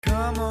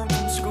come home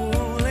from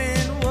school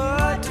and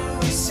what do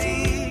we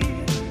see?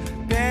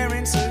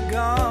 Parents are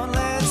gone,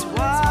 let's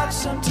watch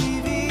some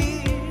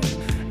TV.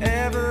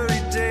 Every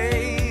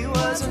day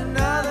was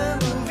another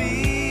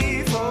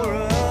movie for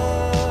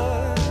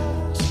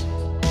us.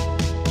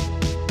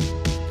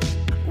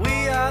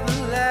 We are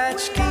the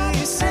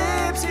Latch-Key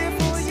Sips here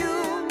for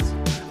you,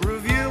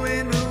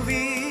 reviewing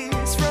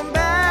movies from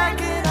back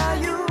in our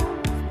youth.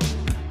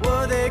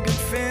 Were they good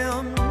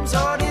films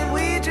or did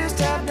we just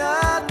have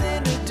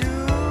nothing to do?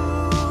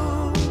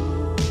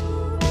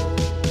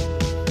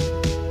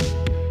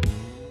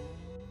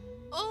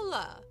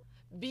 Hola,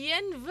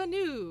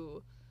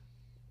 bienvenue,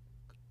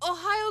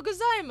 Ohio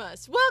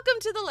gozaimasu. Welcome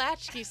to the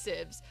Latch-Key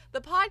Sibs,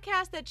 the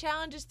podcast that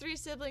challenges three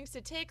siblings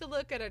to take a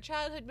look at our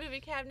childhood movie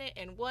cabinet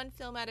and one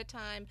film at a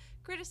time,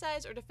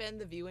 criticize or defend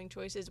the viewing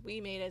choices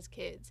we made as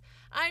kids.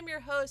 I'm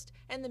your host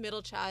and the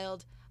middle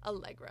child,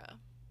 Allegra.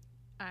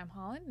 I'm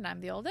Holland, and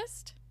I'm the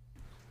oldest.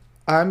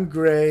 I'm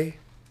Gray,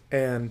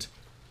 and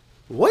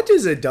what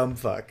is a dumb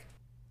fuck?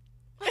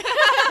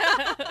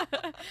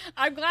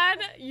 I'm glad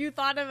you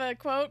thought of a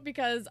quote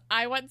because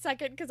I went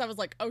second because I was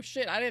like, oh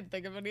shit, I didn't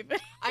think of anything.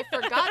 I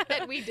forgot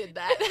that we did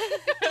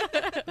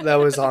that. That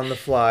was on the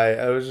fly.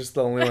 I was just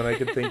the only one I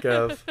could think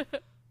of.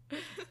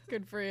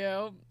 Good for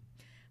you.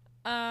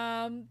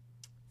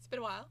 It's been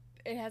a while.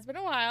 It has been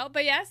a while,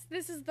 but yes,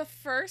 this is the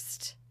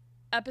first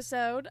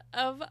episode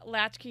of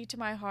Latch-Key to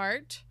My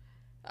Heart,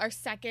 our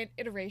second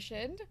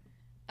iteration.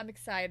 I'm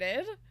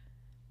excited.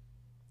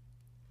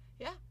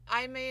 Yeah,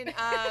 I mean,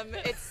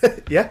 it's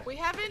Yeah. we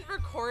haven't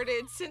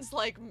recorded since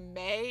like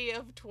May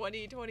of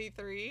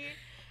 2023,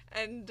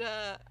 and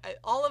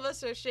all of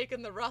us are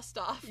shaking the rust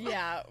off.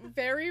 Yeah,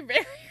 very,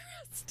 very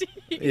rusty.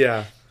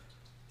 Yeah.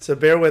 So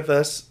bear with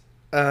us.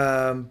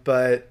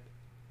 But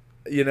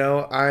you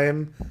know,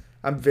 I'm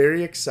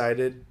very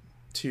excited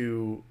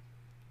to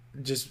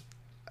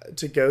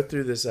go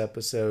through this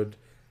episode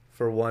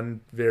for one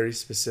very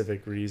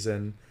specific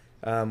reason.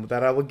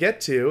 That I will get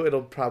to.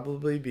 It'll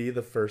probably be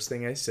the first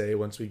thing I say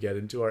once we get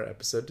into our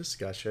episode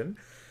discussion.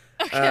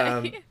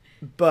 Okay.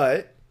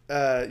 But,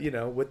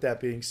 with that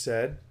being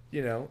said,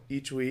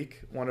 each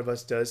week one of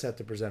us does have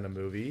to present a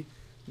movie,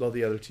 while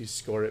the other two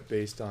score it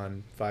based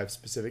on 5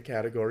 specific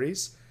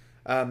categories.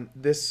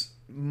 This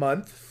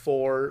month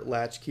for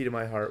Latch-Key to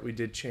My Heart, we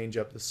did change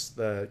up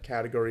the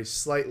categories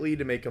slightly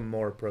to make them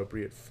more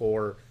appropriate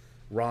for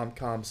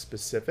rom-com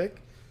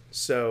specific.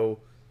 So,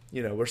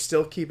 we're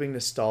still keeping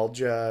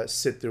nostalgia,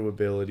 sit-through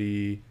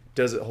ability,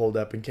 does it hold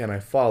up, and can I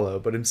follow?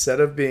 But instead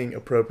of being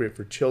appropriate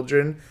for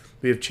children,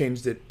 we have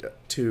changed it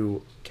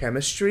to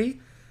chemistry,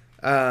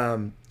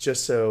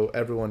 just so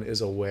everyone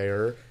is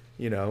aware.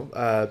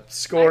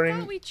 Scoring. I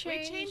thought we We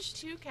changed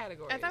 2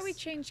 categories. I thought we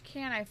changed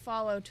Can I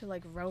Follow to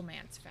like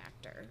romance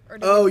factor. Or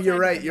did Oh, we you're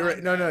decide right. to You're right.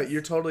 combine No, those?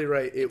 you're totally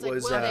right. It It's like,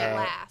 was will they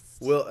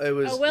last? Will it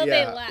was Will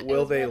they yeah. la- Will it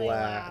was they Will They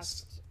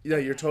last? Last. Yeah,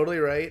 you're totally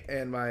right.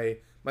 And my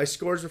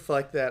scores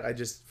reflect that. I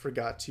just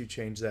forgot to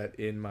change that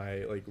in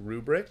my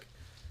rubric.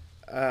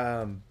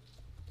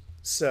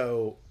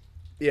 So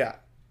yeah.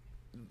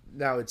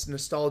 Now it's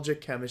nostalgia,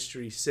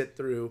 chemistry, sit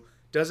through,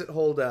 does it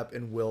hold up,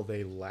 and will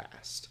they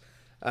last?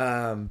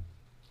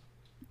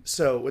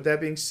 So with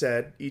that being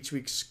said, each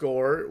week's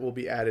score will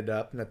be added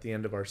up, and at the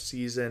end of our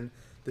season,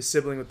 the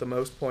sibling with the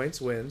most points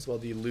wins, while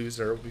the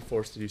loser will be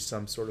forced to do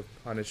some sort of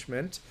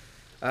punishment.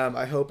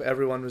 I hope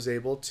everyone was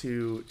able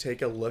to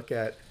take a look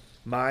at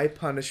my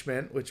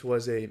punishment, which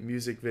was a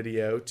music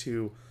video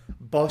to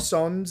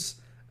Bosson's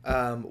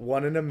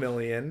 1 in a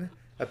Million.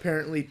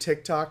 Apparently,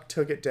 TikTok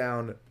took it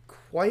down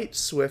quite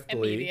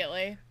swiftly.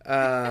 Immediately.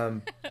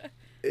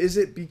 Is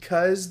it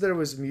because there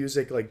was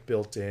music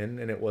built in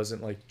and it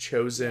wasn't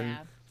chosen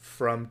Yeah.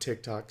 from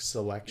TikTok's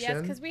selection?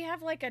 Yes, because we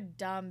have a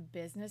dumb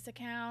business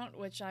account,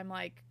 which I'm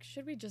like,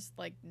 should we just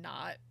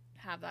not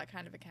have that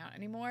kind of account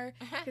anymore?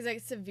 Because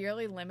it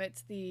severely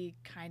limits the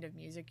kind of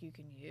music you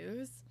can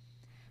use.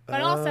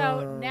 But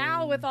also,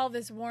 now with all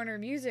this Warner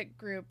Music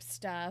Group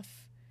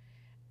stuff,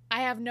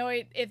 I have no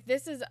idea. If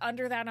this is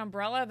under that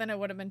umbrella, then it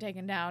would have been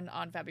taken down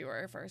on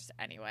February 1st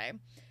anyway.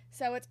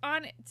 So it's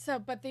on.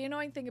 But the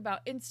annoying thing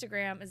about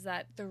Instagram is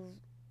that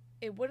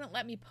it wouldn't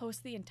let me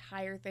post the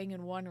entire thing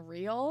in one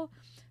reel.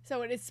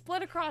 So it is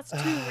split across 2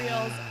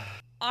 reels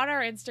on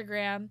our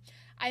Instagram.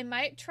 I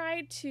might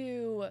try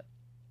to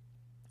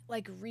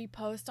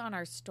repost on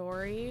our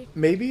story.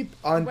 Maybe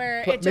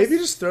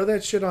just throw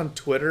that shit on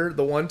Twitter.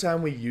 The one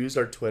time we used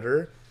our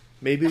Twitter,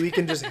 maybe we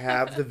can just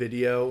have the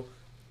video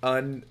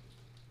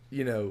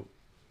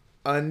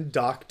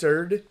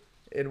undoctored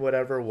in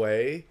whatever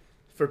way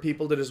for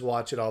people to just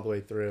watch it all the way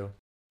through.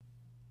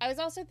 I was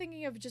also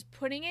thinking of just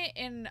putting it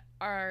in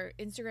our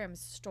Instagram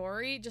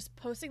story, just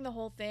posting the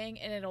whole thing,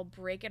 and it'll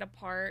break it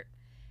apart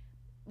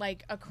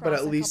across. But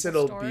at least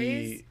couple it'll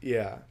stories, be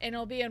and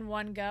it'll be in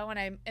one go,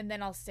 and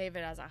then I'll save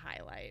it as a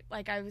highlight.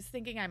 I was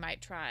thinking I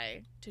might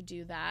try to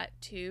do that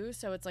too,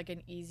 so it's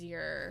an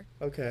easier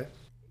okay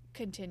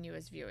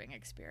continuous viewing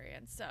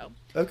experience. So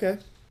okay.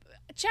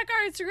 check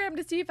our Instagram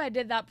to see if I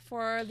did that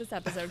before this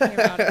episode came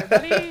out,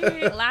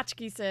 everybody.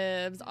 Latch-Key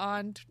Sibs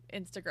on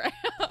Instagram.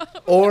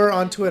 Or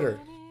on Twitter.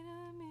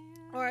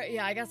 Or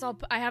yeah, I guess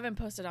I haven't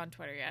posted on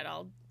Twitter yet.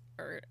 I'll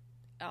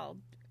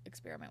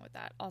experiment with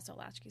that. Also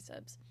Latch-Key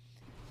Sibs.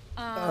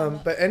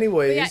 But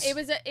anyways, yeah,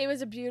 it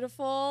was a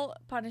beautiful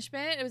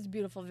punishment. It was a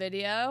beautiful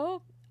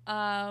video.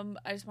 I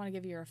just want to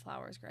give you your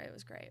flowers, Gray. It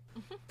was great.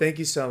 thank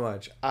you so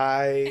much.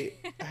 I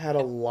had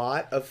a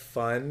lot of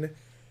fun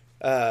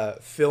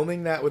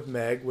filming that with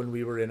Meg when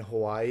we were in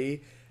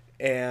Hawaii,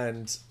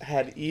 and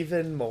had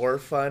even more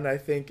fun, I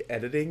think,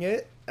 editing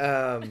it.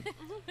 Honestly,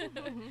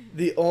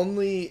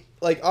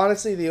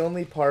 the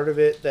only part of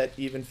it that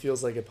even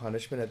feels like a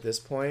punishment at this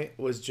point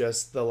was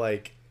just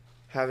the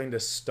having to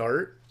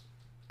start.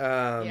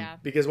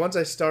 Because once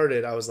I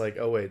started, I was like,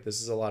 oh wait,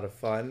 this is a lot of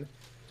fun.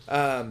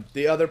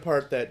 The other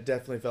part that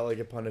definitely felt like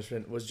a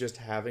punishment was just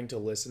having to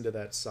listen to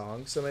that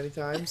song so many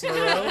times in a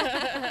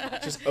row.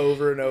 Just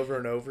over and over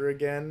and over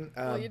again.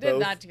 Well, you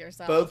did that to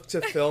yourself. Both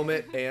to film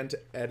it and to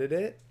edit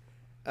it.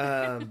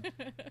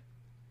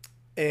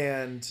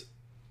 And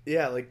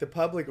yeah, the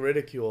public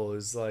ridicule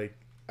is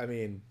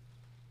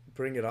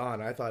bring it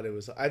on. I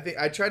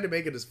tried to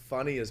make it as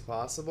funny as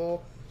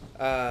possible.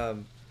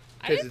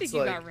 I didn't think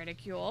you got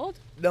ridiculed.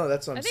 No,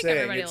 that's what I'm saying.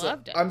 Everybody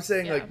loved it. I'm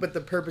saying but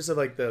the purpose of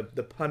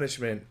the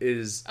punishment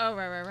is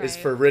right. is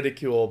for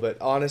ridicule.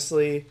 But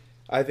honestly,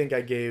 I think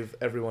I gave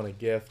everyone a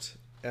gift.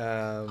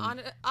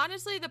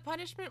 Honestly, the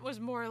punishment was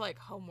more like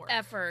homework.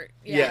 Effort.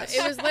 Yeah. Yes.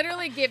 It was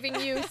literally giving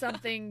you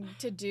something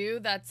to do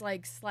that's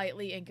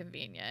slightly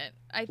inconvenient.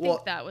 I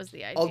think that was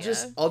the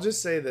idea. I'll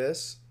just say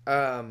this.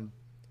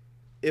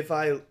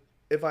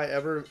 If I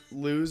ever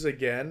lose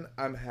again,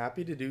 I'm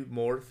happy to do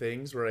more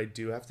things where I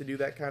do have to do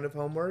that kind of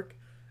homework.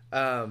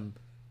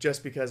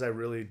 Just because I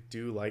really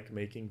do like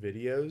making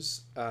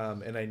videos.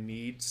 And I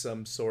need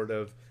some sort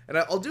of... And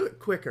I'll do it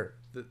quicker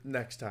the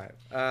next time.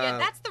 Yeah,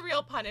 that's the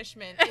real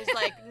punishment. Is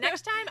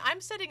next time I'm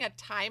setting a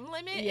time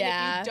limit.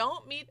 Yeah. And if you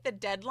don't meet the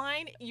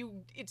dedeadline,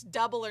 it's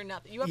double or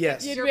nothing. You have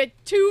Yes. your You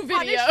get 2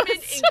 videos.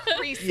 punishment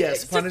increases.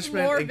 Yes, more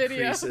punishment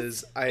videos.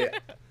 increases.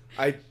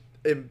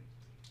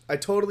 I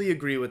totally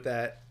agree with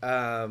that,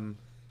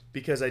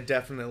 because I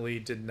definitely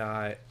did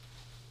not,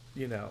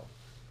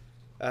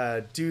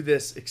 do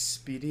this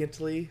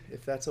expediently,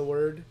 if that's a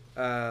word.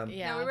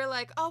 Yeah, we were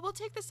like, oh, we'll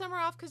take the summer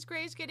off because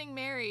Gray's getting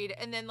married,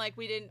 and then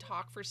we didn't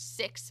talk for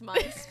 6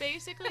 months,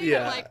 basically.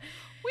 Yeah.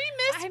 We're we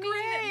miss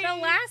Gray.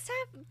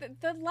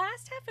 The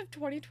last half of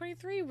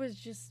 2023 was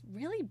just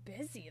really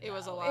busy. Though. It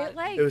was a lot.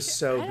 It was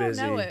so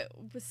busy. I don't know. It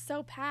was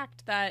so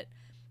packed that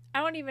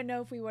I don't even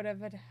know if we would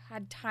have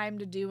had time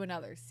to do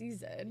another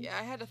season. Yeah,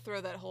 I had to throw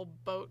that whole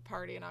boat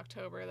party in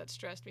October that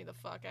stressed me the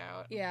fuck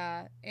out.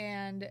 Yeah,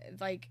 and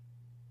but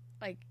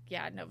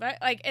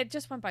it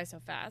just went by so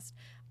fast.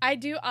 I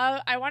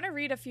want to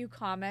read a few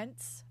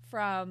comments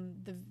from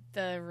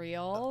the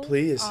reel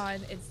Please. On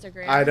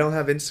Instagram. I don't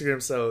have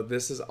Instagram, so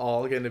this is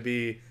all going to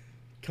be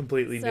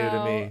completely new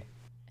to me.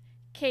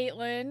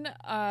 Caitlin,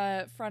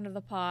 friend of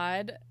the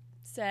pod,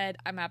 said,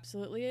 I'm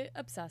absolutely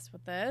obsessed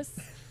with this.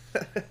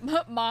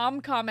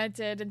 Mom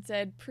commented and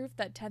said, proof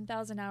that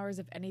 10,000 hours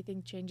of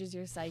anything changes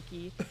your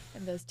psyche,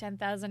 and those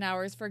 10,000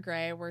 hours for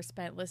Gray were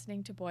spent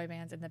listening to boy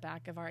bands in the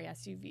back of our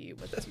SUV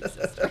with 2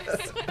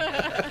 sisters.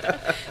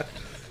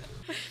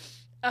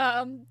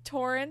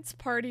 Torrance,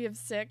 party of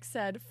 6,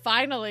 said,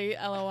 finally,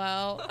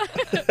 LOL.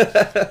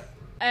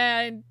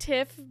 And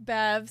Tiff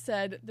Bev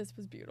said, this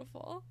was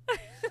beautiful.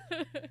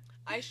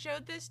 I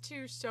showed this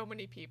to so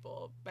many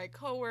people, my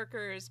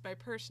coworkers, my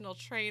personal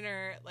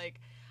trainer,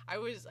 I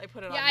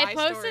put it on my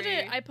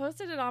story. I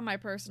posted it on my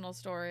personal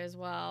story as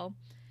well.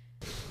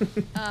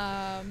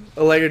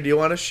 Allegra, do you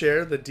want to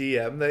share the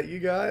DM that you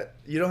got?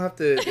 You don't have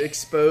to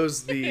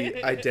expose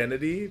the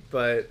identity,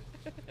 but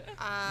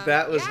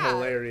that was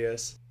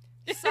hilarious.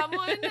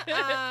 Someone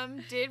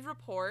did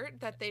report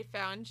that they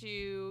found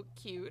you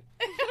cute.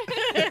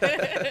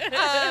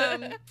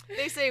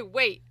 They say,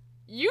 wait,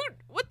 you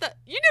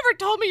never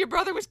told me your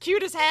brother was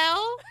cute as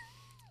hell?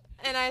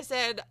 And I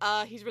said,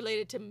 he's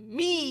related to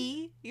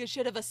me. You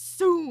should have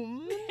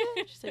assumed.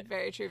 She said,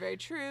 very true, very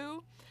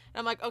true. And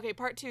I'm like, okay,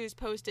 part 2 is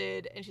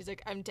posted. And she's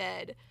like, I'm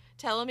dead.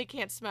 Tell him he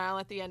can't smile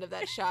at the end of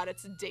that shot.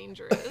 It's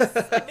dangerous.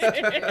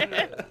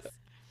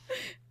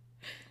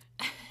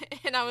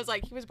 And I was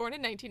like, he was born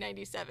in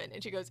 1997.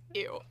 And she goes,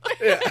 ew.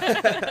 Yeah.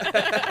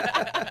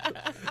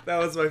 That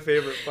was my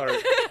favorite part.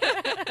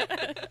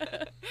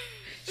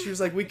 She was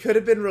like, we could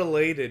have been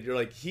related. You're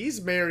like,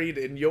 he's married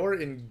and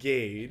you're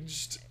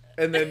engaged.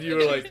 And then you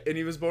were like, and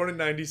he was born in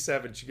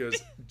 97. She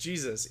goes,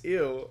 Jesus,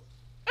 ew.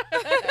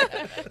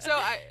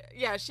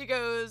 She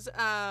goes,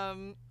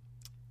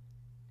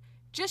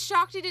 just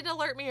shocked he didn't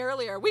alert me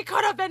earlier. We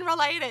could have been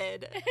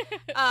related.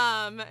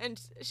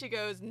 And she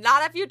goes,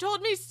 not if you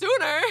told me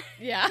sooner.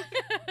 Yeah.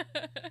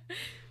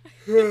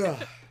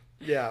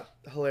 Yeah,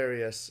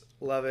 hilarious.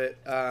 Love it.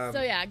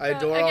 I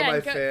adore all my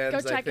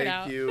fans. Go check I it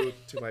out. thank you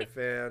to my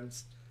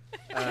fans.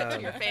 To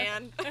your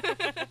fan.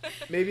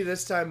 Maybe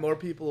this time more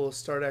people will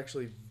start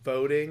actually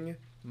voting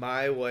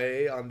my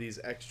way on these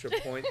extra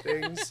point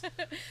things.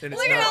 And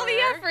Look at all the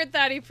effort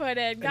that he put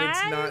in, guys.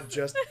 And it's not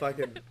just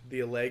fucking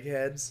the leg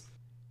heads.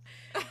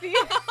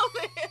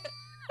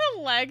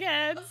 Leg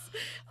heads.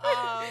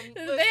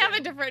 They have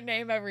a different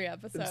name every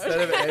episode.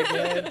 Instead of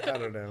egghead, I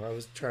don't know. I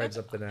was trying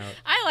something out.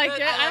 I like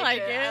it. I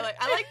like it.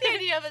 I like the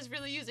idea of us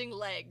really using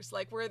legs,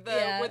 like we're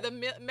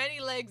the many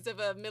legs of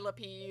a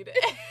millipede.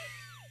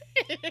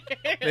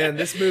 Man,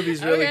 this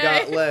movie's really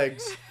got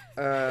legs.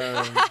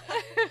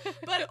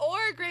 But or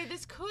Gray,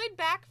 this could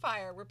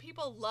backfire where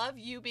people love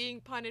you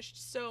being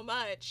punished so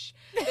much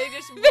they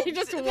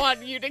just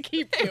want you to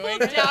keep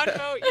doing it.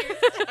 Downvote you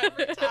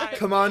every time.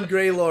 Come on,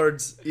 Grey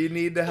Lords, you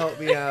need to help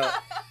me out.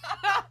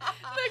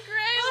 The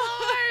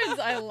Grey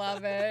Lords, I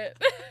love it.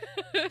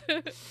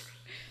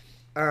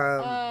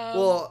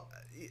 Well,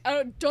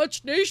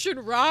 Dutch Nation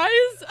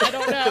rise. I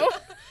don't know.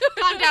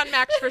 Calm down,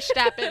 Max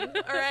Verstappen.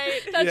 All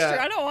right, that's true.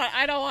 I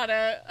don't want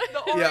to. The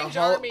Orange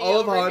Army all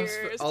of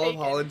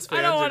Holland's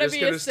fans are just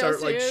gonna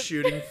start like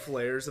shooting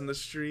flares in the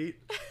street.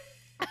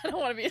 I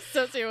don't want to be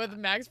associated with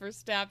Max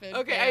Verstappen.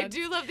 Okay, man. I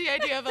do love the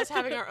idea of us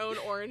having our own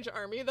Orange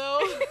Army, though.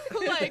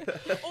 Like,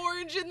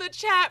 orange in the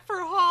chat for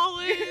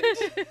Holland.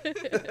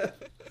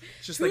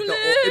 It's just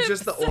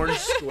the orange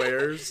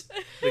squares,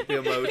 like the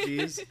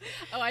emojis.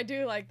 Oh, I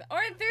do like that. Or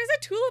there's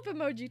a tulip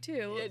emoji,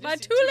 too. Yeah, my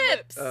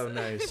tulips. Oh,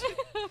 nice.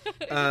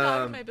 There's a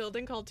dog in my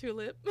building called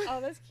Tulip. Oh,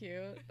 that's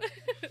cute.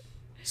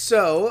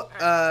 So,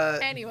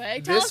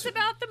 anyway, tell us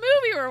about the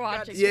movie we're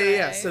watching today.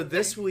 Yeah. So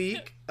this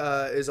week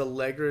is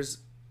Allegra's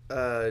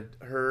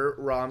her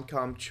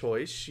rom-com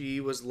choice. She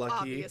was lucky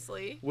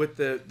Obviously. with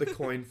the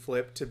coin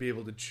flip to be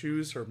able to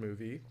choose her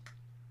movie.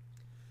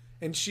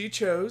 And she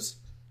chose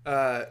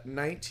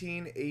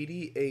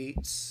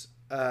 1988's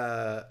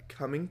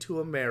Coming to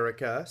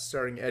America,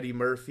 starring Eddie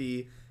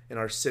Murphy and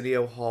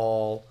Arsenio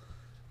Hall.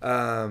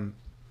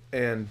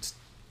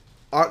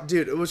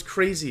 Dude, it was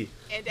crazy.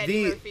 And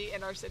Eddie Murphy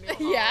and Arsenio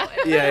Hall.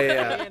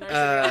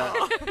 Yeah.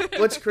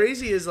 What's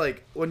crazy is,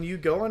 like, when you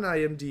go on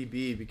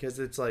IMDb, because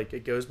it's like,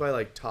 it goes by,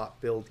 like,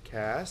 top billed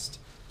cast,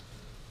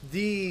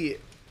 the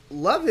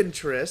love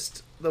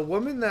interest, the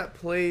woman that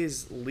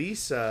plays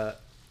Lisa,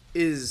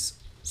 is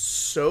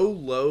so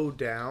low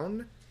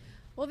down.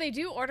 Well, they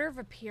do order of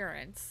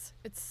appearance.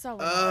 It's so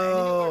annoying.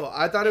 Oh,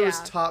 I thought it was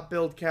top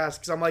billed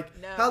cast, because I'm like,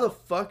 no. How the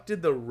fuck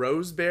did the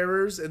rose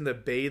bearers and the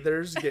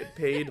bathers get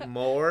paid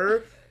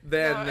more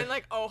than... No, and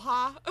like,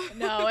 Oha.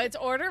 No, it's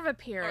order of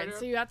appearance,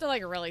 so you have to,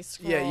 like, really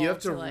scroll. Yeah, you have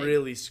to like,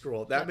 really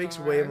scroll. That makes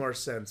way more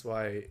sense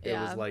why it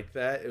was like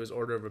that. It was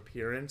order of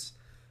appearance.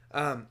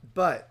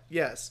 But,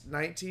 yes,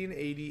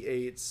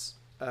 1988's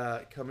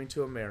Coming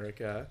to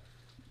America,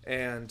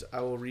 and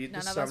I will read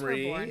the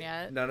summary.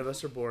 None of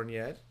us were born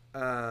yet.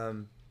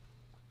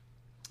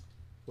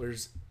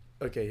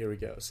 Okay, here we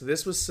go. So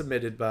this was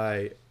submitted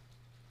on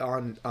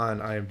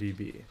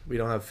IMDb. We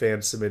don't have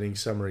fans submitting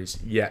summaries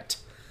yet.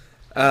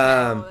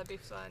 That'd be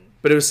fun.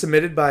 But it was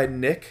submitted by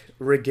Nick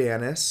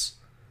Reganis.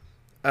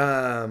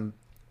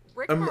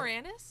 Rick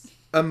Moranis?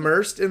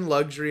 Immersed in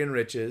luxury and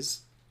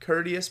riches,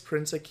 courteous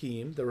Prince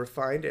Akeem, the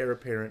refined heir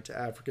apparent to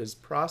Africa's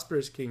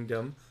prosperous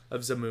kingdom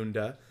of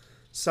Zamunda,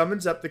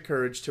 summons up the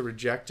courage to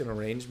reject an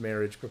arranged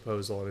marriage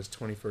proposal on his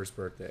 21st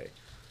birthday.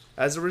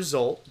 As a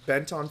result,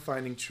 bent on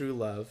finding true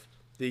love,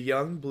 the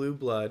young blue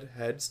blood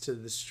heads to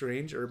the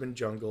strange urban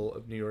jungle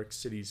of New York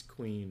City's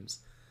Queens.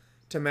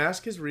 To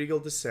mask his regal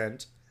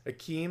descent,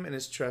 Akeem and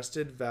his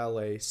trusted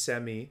valet,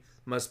 Semi,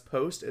 must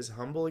pose as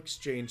humble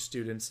exchange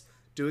students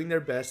doing their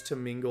best to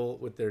mingle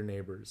with their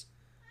neighbors.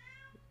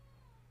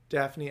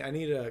 Daphne, I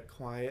need a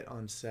quiet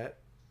on set.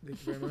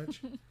 Thank you very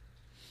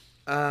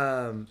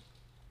much.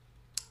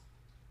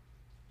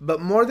 But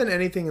more than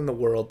anything in the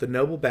world, the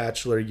noble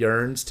bachelor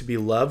yearns to be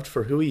loved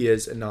for who he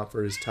is and not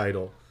for his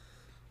title.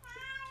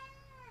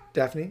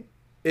 Daphne,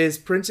 is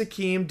Prince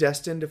Akeem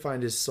destined to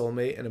find his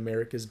soulmate in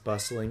America's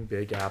bustling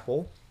Big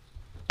Apple?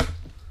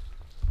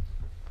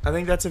 I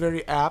think that's a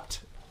very apt,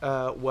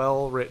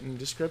 well-written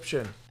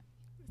description.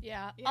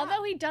 Yeah.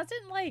 Although he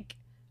doesn't, like,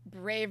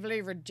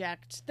 bravely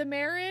reject the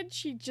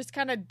marriage, he just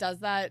kind of does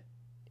that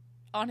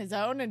on his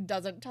own and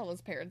doesn't tell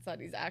his parents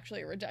that he's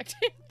actually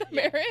rejecting the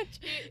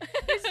marriage.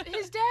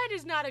 His dad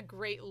is not a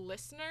great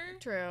listener.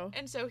 True.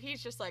 And so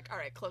he's just like, all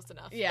right, close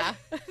enough. Yeah.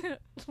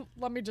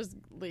 Let me just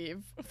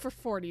leave for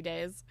 40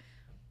 days.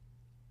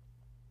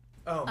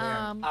 Oh,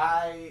 man.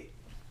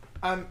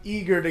 I'm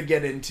eager to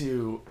get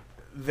into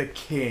the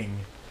king.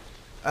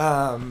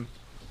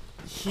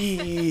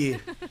 He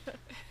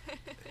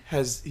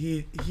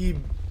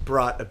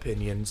brought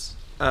opinions.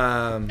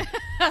 Oh,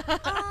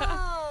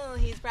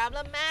 he's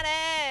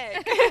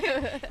problematic.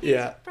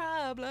 Yeah.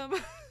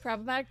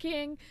 Problematic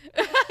king.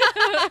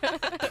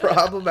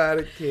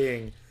 Problematic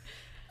king.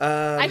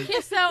 I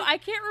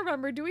can't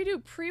remember. Do we do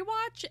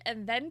pre-watch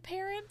and then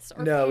parents?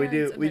 Or no,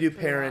 parents we do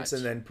parents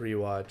and then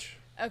pre-watch.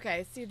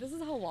 Okay, see, this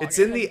is how long it's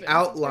in the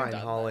outline,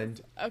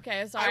 Holland.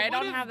 Okay, sorry, I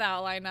don't have the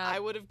outline up. I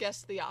would have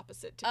guessed the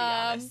opposite, to be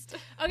honest.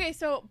 Okay,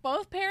 so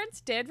both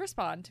parents did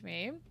respond to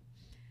me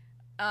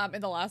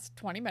in the last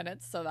 20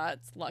 minutes, so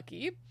that's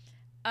lucky.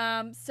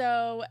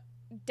 So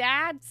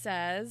Dad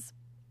says,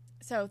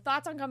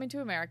 thoughts on Coming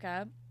to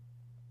America.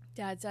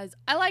 Dad says,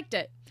 I liked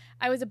it.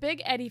 I was a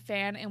big Eddie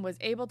fan and was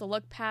able to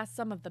look past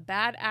some of the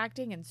bad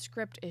acting and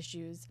script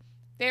issues.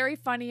 Very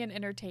funny and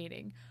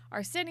entertaining.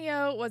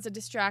 Arsenio was a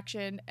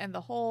distraction, and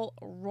the whole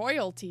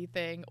royalty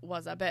thing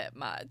was a bit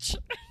much.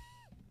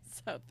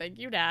 So thank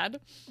you, Dad.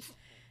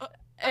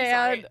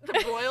 Sorry,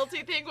 the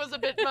royalty thing was a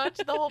bit much,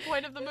 the whole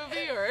point of the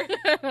movie, or?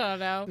 I don't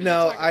know.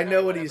 No, I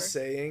know what he's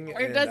saying.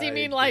 Or does he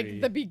mean like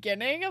the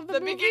beginning of the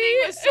movie? The beginning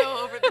was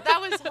so over. That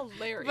was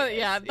hilarious. But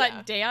yeah,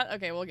 but Dan.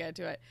 Okay, we'll get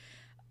to it.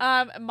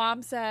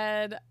 Mom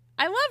said,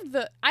 I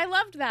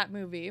loved that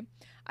movie.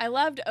 I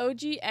loved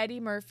OG Eddie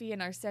Murphy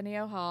and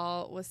Arsenio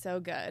Hall was so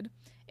good.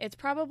 It's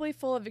probably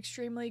full of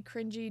extremely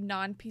cringy,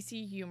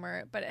 non-PC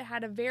humor, but it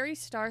had a very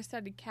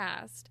star-studded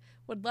cast.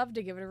 Would love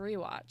to give it a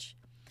rewatch.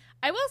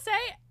 I will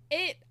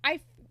say,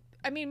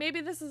 I mean,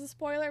 maybe this is a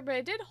spoiler, but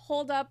it did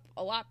hold up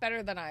a lot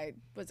better than I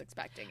was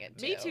expecting it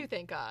to. Me too,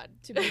 thank God.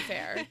 To be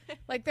fair.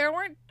 Like, there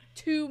weren't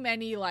too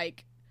many,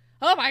 like,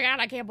 oh my God,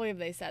 I can't believe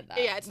they said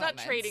that. Yeah, it's not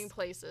Trading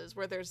Places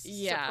where there's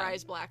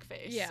surprise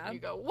blackface. Yeah. You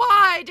go,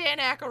 why, Dan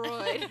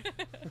Aykroyd?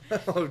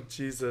 Oh,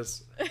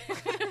 Jesus.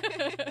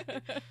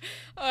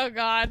 Oh,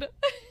 God.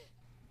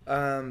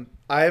 I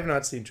have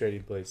not seen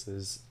Trading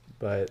Places,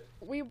 but...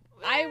 We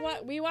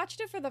watched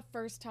it for the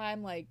first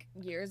time, like,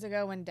 years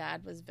ago when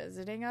Dad was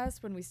visiting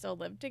us when we still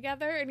lived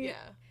together. And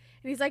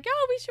he's like,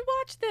 oh, we should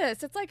watch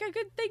this. It's like a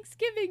good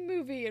Thanksgiving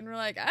movie. And we're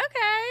like,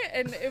 okay.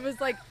 And it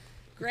was like...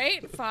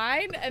 great,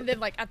 fine, and then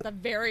like at the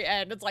very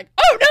end, it's like,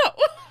 oh no,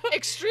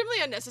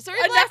 extremely unnecessary.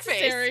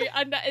 Unnecessary.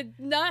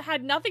 It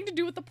had nothing to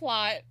do with the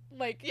plot.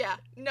 Like, yeah,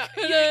 no,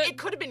 it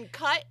could have been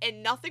cut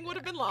and nothing would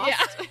have been lost.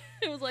 Yeah.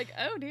 It was like,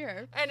 oh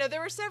dear. I know there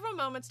were several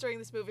moments during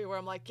this movie where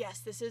I'm like,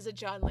 yes, this is a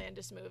John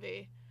Landis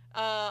movie.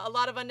 A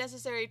lot of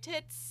unnecessary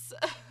tits.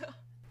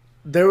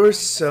 There were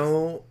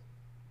so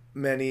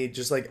many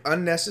just like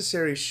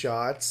unnecessary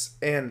shots,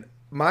 and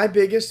my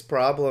biggest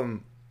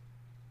problem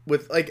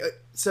with like.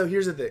 So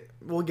here's the thing.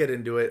 We'll get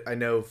into it, I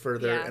know,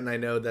 further, and I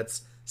know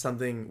that's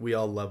something we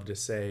all love to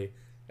say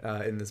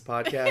in this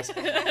podcast.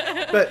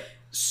 But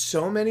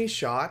so many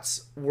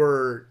shots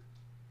were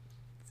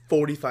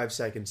 45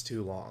 seconds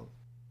too long.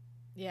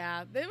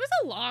 Yeah, it was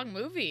a long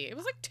movie. It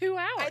was like 2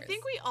 hours. I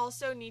think we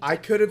also need to... I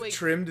could have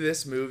trimmed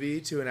this movie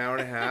to an hour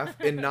and a half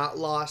and not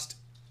lost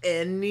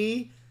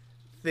anything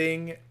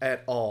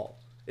at all.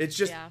 It's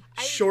just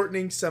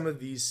shortening some of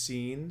these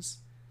scenes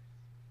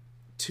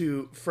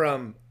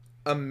from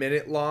a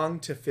minute long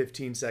to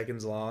 15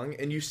 seconds long,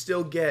 and you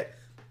still get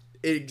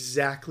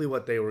exactly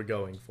what they were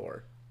going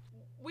for.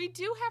 We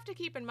do have to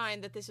keep in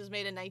mind that this was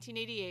made in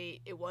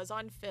 1988. It was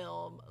on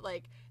film.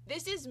 Like,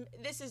 this is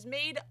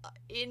made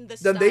in the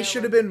style. Then they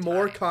should have been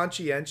more time.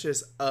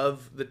 Conscientious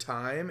of the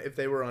time if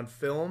they were on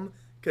film,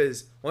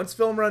 because once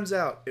film runs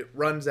out, it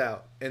runs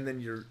out, and then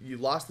you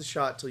lost the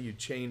shot till you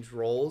changed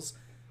roles.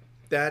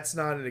 That's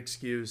not an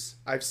excuse.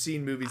 I've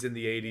seen movies in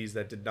the 80s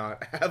that did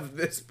not have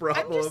this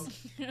problem.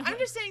 I'm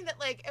just saying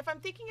that, like, if I'm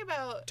thinking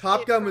about...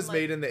 Top Gun was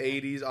made in the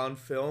 80s on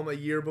film a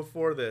year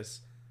before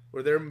this.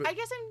 I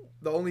guess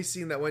the only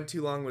scene that went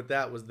too long with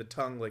that was the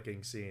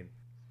tongue-licking scene.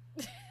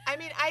 I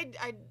mean,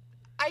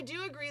 I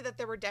do agree that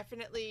there were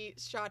definitely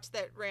shots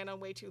that ran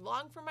on way too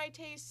long for my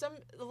taste.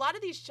 A lot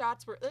of these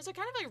shots were... There's a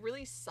kind of like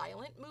really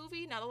silent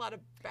movie, not a lot of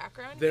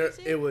background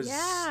music. It was...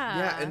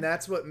 Yeah, and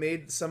that's what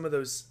made some of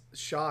those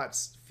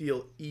shots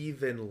feel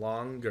even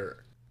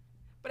longer.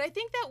 But I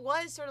think that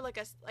was sort of like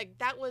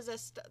that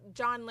was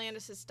John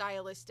Landis'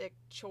 stylistic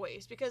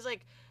choice, because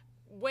like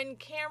when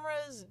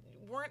cameras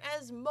weren't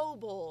as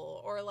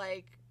mobile, or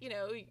like, you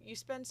know, you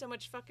spend so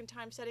much fucking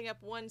time setting up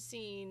one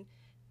scene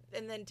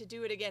and then to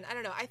do it again, I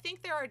don't know. I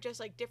think there are just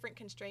like different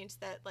constraints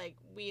that like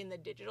we in the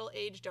digital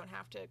age don't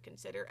have to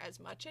consider as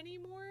much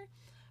anymore.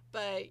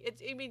 But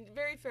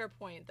very fair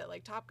point that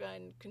like Top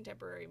Gun,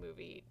 contemporary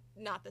movie,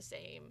 not the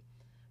same.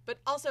 But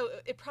also,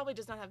 it probably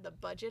does not have the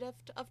budget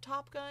of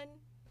Top Gun.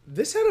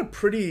 This had a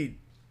pretty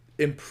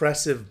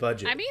impressive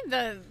budget. I mean,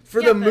 the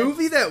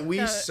movie that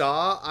we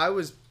saw, I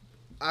was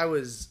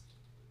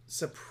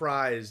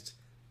surprised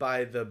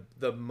by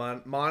the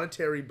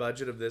monetary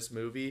budget of this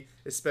movie,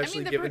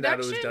 especially given that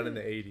it was done in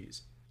the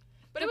 80s.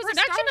 But the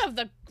production of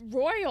the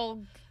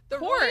royal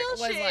court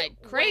was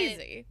like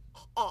crazy.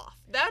 Off.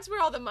 That's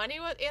where all the money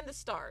was, and the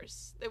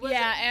stars.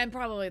 And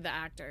probably the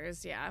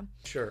actors,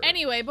 Sure.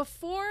 Anyway,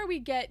 before we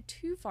get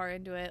too far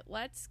into it,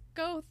 let's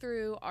go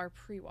through our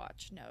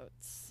pre-watch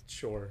notes.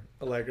 Sure.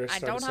 Allegra,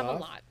 start us off. I don't have a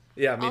lot.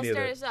 Yeah, me neither. I'll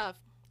start us off.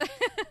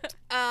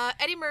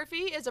 Eddie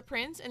Murphy is a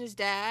prince, and his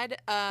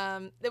dad,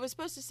 they was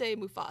supposed to say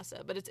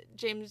Mufasa, but it's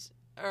James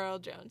Earl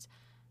Jones.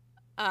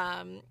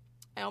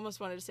 I almost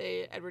wanted to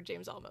say Edward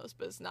James Olmos,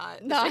 but it's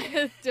not. Not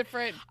a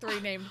different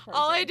three-named person.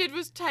 All I did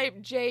was type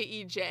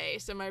J-E-J,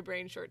 so my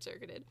brain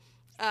short-circuited.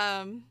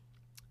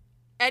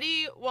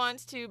 Eddie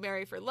wants to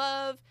marry for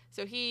love,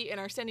 so he and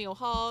Arsenio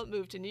Hall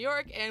move to New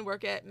York and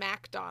work at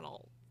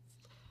McDonald's.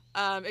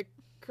 It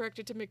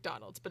corrected to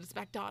McDonald's, but it's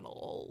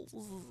McDonald's.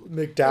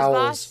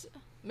 McDowell's.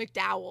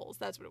 McDowell's,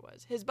 that's what it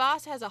was. His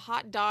boss has a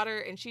hot daughter,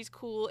 and she's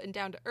cool and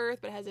down to earth,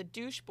 but has a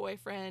douche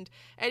boyfriend.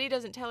 Eddie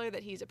doesn't tell her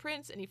that he's a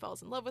prince, and he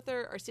falls in love with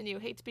her. Arsenio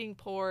hates being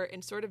poor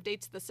and sort of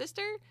dates the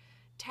sister.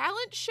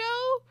 Talent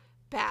show,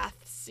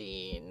 bath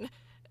scene.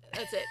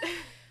 That's it.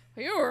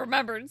 You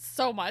remembered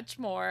so much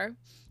more.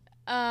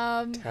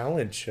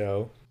 Talent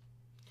show.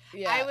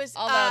 Yeah, I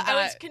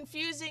was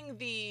confusing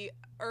the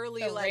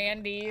early the like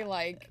Randy the,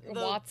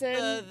 Watson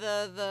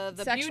the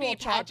sexual beauty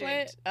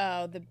chocolate.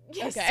 pageant.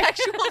 Yes, Okay.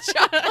 Sexual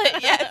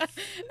chocolate. Yes,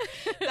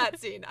 that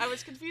scene. I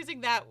was confusing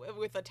that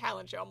with a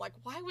talent show. I'm like,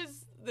 why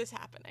was this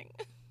happening?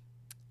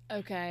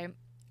 Okay,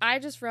 I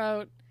just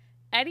wrote,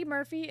 Eddie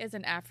Murphy is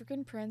an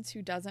African prince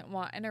who doesn't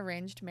want an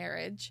arranged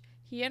marriage.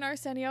 He and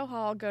Arsenio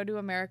Hall go to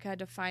America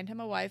to find him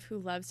a wife who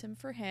loves him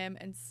for him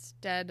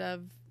instead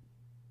of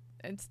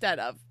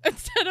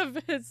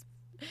his.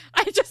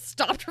 I just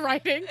stopped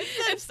writing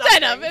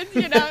instead of it,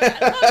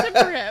 loves him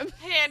for him.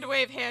 Hand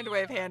wave, hand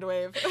wave, hand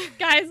wave.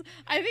 Guys,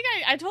 I think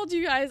I told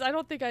you guys, I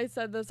don't think I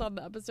said this on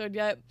the episode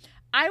yet.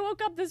 I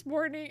woke up this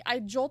morning, I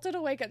jolted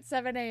awake at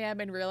 7 a.m.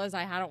 and realized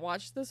I hadn't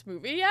watched this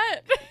movie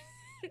yet.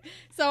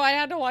 So I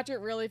had to watch it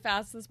really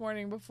fast this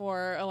morning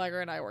before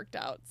Allegra and I worked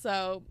out.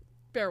 So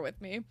bear with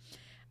me.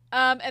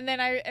 And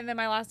then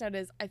my last note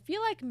is, I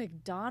feel like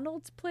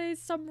McDonald's plays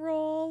some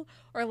role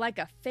or like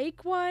a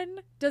fake one.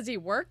 Does he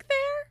work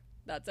there?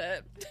 That's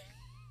it.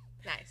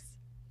 Nice.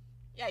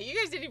 Yeah, you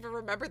guys didn't even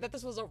remember that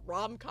this was a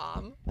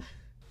rom-com.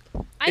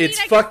 It's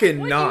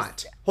fucking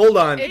not. Hold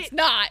on. It's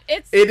not.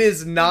 It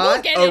is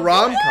not a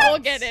rom-com. We'll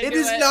get into it. It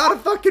is not a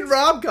fucking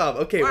rom-com.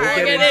 Okay, we'll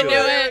get into it.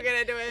 We'll get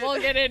into it.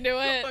 We'll get into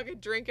it. Fucking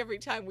drink every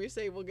time we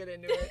say we'll get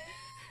into it.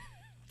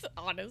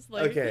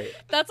 Honestly. Okay.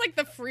 That's like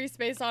the free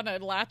space on a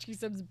Latch-Key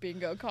Sims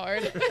bingo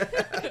card.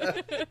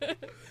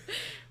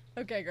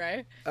 Okay,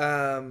 Gray.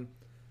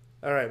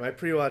 All right, my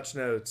pre-watch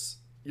notes.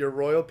 Your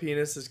royal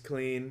penis is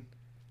clean.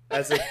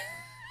 As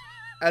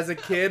a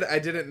kid, I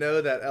didn't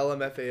know that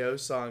LMFAO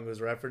song was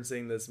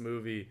referencing this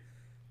movie.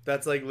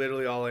 That's like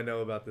literally all I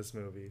know about this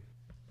movie.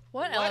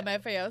 What?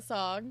 LMFAO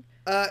song?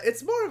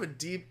 It's more of a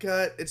deep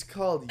cut. It's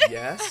called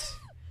Yes.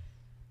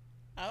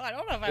 Oh, I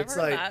don't know if I've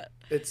heard that.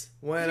 It's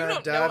when You I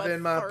don't dive know a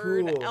in my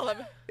third pool.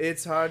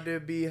 It's hard to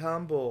be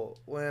humble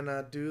when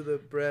I do the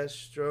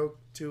breaststroke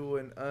to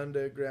an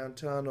underground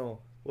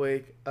tunnel.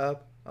 Wake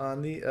up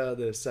on the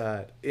other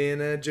side in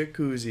a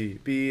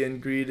jacuzzi, being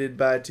greeted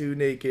by two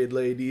naked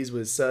ladies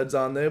with suds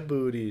on their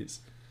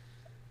booties.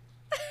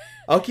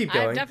 I'll keep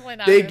going. I've definitely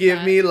not They heard give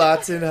that. me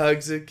lots and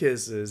hugs and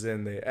kisses,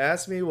 and they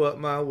ask me what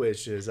my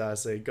wish is. I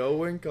say,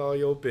 go and call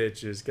your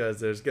bitches, cause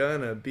there's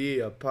gonna be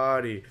a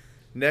party.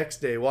 Next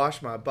day,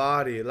 wash my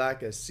body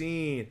like a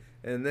scene.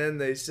 And then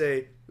they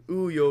say,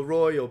 ooh, your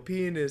royal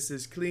penis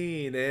is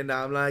clean. And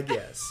I'm like,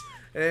 yes.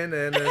 And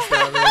then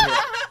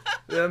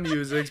the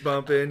music's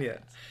bumping, yes.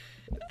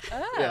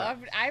 Oh, Yeah.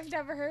 I've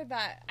never heard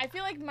that. I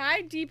feel like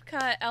my deep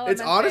cut LMFAO...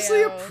 It's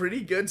honestly a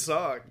pretty good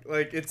song.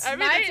 Like, it's... I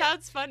mean, it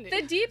sounds funny.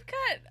 The deep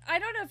cut, I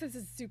don't know if this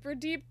is super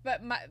deep,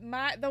 but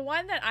the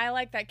one that I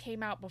like that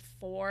came out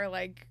before,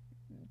 like,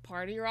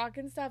 Party Rock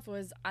and stuff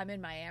was I'm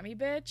in Miami,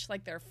 Bitch.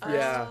 Like, their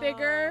first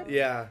bigger.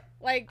 Yeah.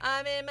 Like,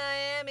 I'm in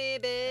Miami,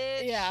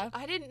 bitch. Yeah.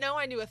 I didn't know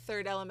I knew a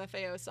third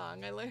LMFAO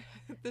song. I learned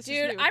this.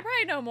 dude, is new. I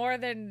probably know more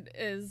than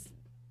is...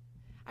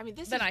 I mean,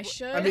 this than is. I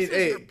should. I mean, This was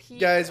hey, repeat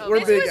guys, of- we're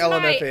This big was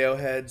my- LMFAO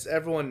heads.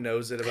 Everyone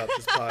knows it about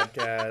this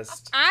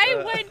podcast.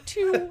 I went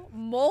to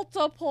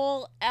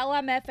multiple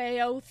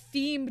LMFAO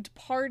themed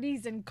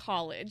parties in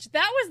college.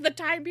 That was the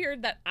time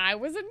period that I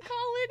was in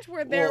college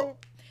where there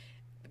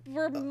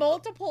were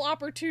multiple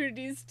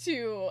opportunities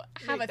to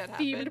have Make a that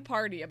themed happen.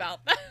 party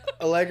about that.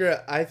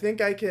 Allegra, I think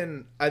I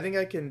can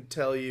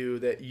tell you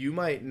that you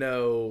might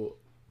know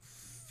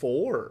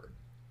 4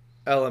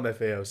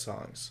 LMFAO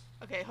songs.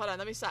 Okay, hold on.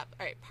 Let me stop.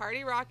 All right,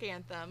 Party Rock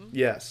Anthem.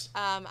 Yes.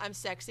 I'm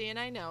sexy and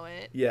I know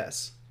it.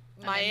 Yes.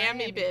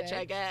 Miami, bitch, bitch.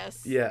 I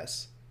guess.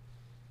 Yes.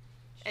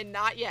 And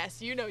not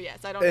yes. You know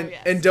yes. I don't know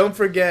yes. And don't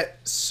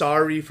forget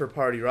Sorry for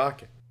Party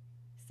Rockin'.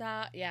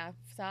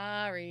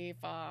 Sorry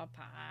for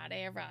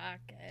party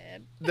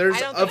rockin'. There's I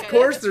don't of think I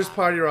know course this there's song.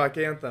 Party Rock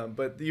Anthem,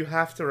 but you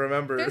have to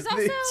remember There's the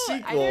also-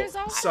 sequel there's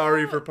also-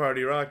 Sorry for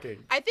Party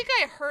Rocking. I think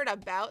I heard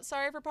about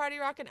Sorry for Party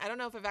Rockin'. I don't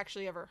know if I've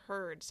actually ever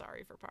heard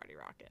Sorry for Party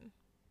Rockin'.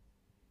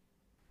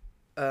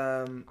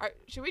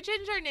 Should we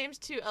change our names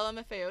to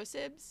LMFAO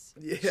Sibs?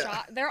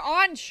 Yeah. They're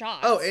on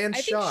Shots. Oh, and I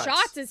Shots. think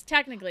Shots is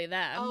technically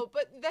them. Oh,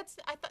 but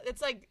I thought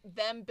it's like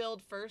them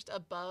billed first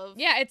above.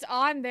 Yeah, it's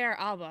on their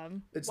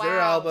album. It's Wow, their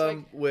it's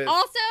album with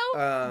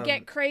Also,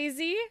 Get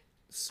Crazy,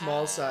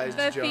 Small Sized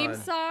the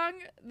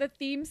John.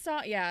 theme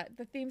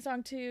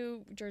song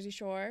to Jersey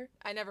Shore.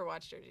 I never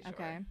watched Jersey Shore.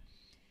 Okay.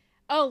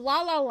 Oh,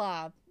 La La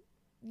La.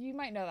 You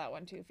might know that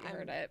one too if you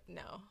heard it.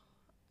 No.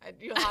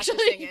 You'll have to Actually,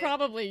 sing you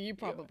it.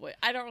 probably.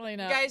 I don't really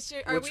know. Guys,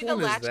 are Which we the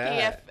one is Latch-Key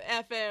that?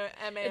 FMAO?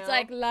 It's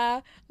like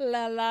la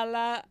la la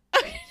la.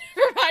 I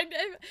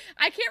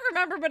can't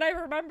remember, but I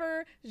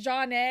remember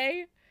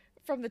Jeanne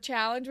from The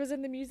Challenge was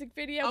in the music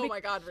video. Oh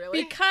my god,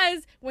 really?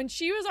 Because when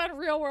she was on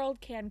Real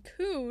World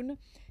Cancun,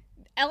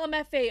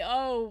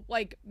 LMFAO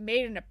like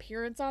made an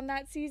appearance on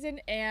that season,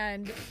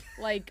 and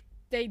like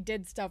they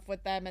did stuff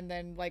with them, and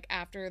then like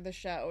after the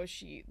show,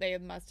 they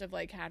must have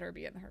like had her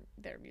be in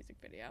their music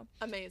video.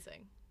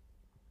 Amazing.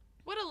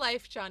 What a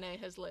life Janae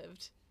has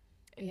lived.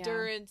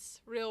 Endurance,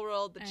 Real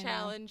World, The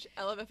Challenge,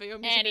 LMFAO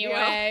music video.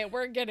 Anyway,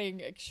 we're getting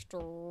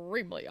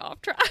extremely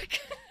off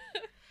track.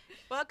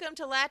 Welcome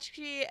to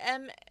Latch-Key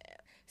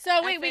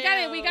So wait, we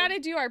gotta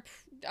do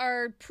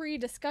our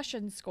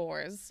pre-discussion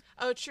scores.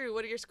 Oh, true.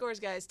 What are your scores,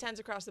 guys? 10s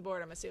across the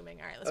board, I'm assuming.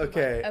 All right, let's move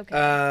on.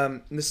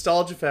 Okay.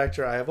 Nostalgia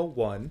factor, I have a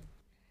 1.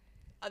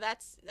 Oh,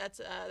 that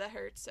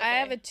hurts. I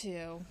have a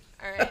 2.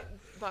 All right,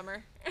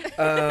 bummer.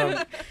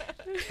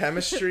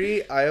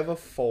 Chemistry, I have a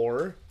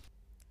 4.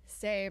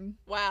 Same.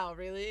 Wow,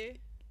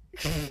 really?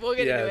 We'll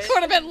get into it.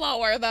 Could have been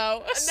lower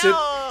though.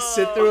 No.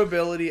 Sit through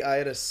ability, I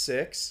had a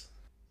 6.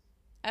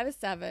 I have a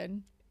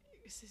 7.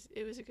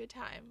 It was a good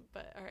time,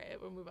 but all right,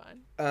 we'll move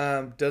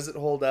on. Does it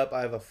hold up?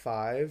 I have a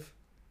 5.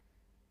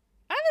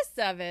 I have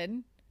a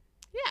 7.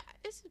 Yeah,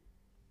 it's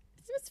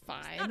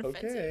fine. not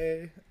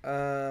offensive.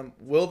 Okay.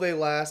 Will they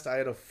last? I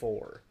had a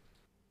 4.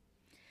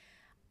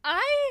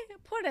 I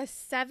put a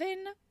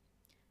 7.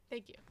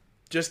 Thank you.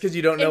 Just because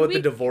you don't know what the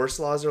divorce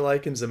laws are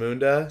like in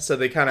Zamunda, so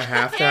they kind of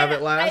have to have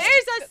it last.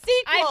 There's a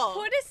sequel. I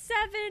put a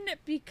 7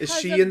 because Is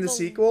she in the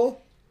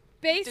sequel?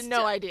 Based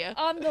no idea.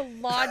 on the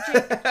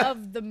logic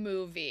of the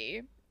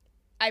movie,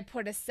 I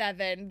put a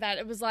 7. That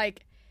it was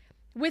like,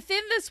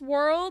 within this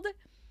world,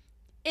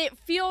 it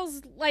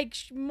feels like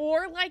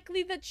more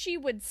likely that she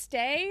would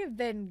stay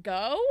than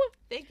go.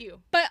 Thank you.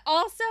 But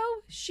also,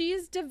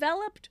 she's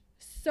developed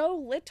so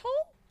little.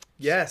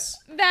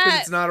 Yes. Because That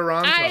it's not a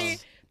rom-com. I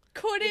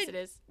couldn't Yes, it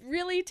is.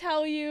 really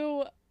tell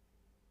you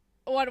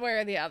one way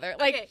or the the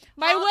Like, Okay,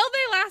 my will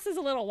they last is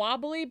a little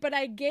wobbly, but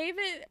I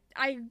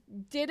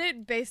did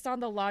it based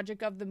on the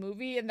logic of the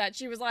movie, and that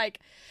she was like,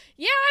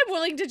 yeah, I'm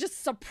willing to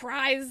just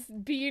surprise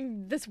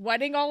being this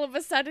wedding all of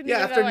a sudden.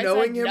 Yeah, even though after I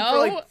knowing said him no. for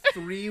like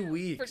 3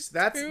 weeks.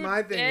 That's 2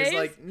 my thing. days. Is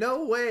like,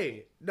 no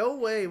way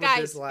would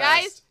this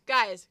last.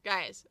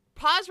 Guys,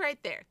 pause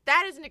right there.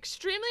 That is an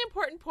extremely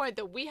important point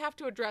that we have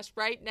to address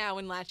right now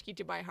in Latch-Key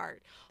to My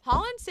Heart.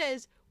 Holland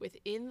says,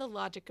 within the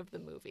logic of the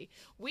movie,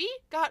 we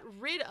got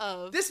rid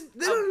of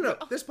No.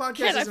 This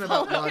podcast isn't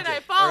about logic. Can I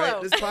follow? All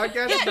right? This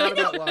podcast is not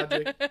about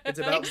logic. It's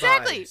about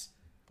Exactly. vibes.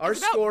 Our It's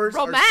about scores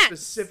romance. are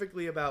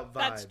specifically about vibes.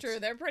 That's true.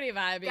 They're pretty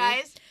vibey.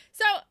 Guys,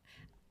 So,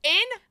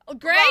 in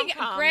Gray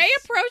rom-coms-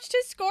 approached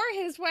his score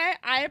his way.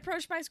 I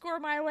approached my score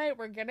my way.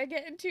 We're gonna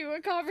get into a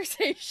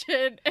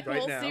conversation, and Right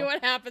we'll now. see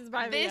what happens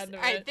by the This, end of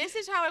all right, it. this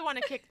is how I want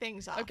to kick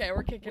things off. Okay,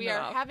 we're kicking We it are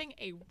off. having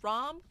a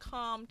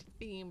rom-com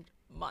themed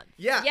month.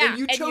 Yeah, Yeah, and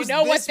you and chose you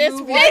know what this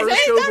movie was?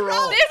 first This-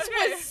 overall. This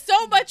was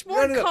so much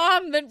more No.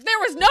 calm than there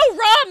was no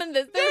rom in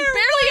this. There was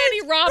barely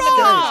any rom in this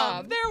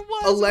rom. There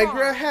was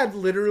Allegra rom. had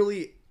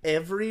literally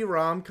every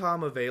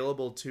rom-com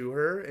available to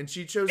her, and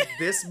she chose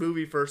this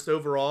movie first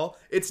overall.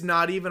 It's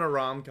not even a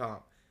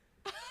rom-com.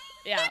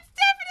 Yeah,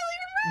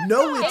 Definitely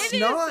No, rom-com. it's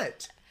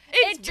not.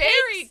 It's It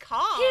very takes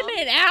calm. him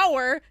an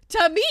hour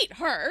to meet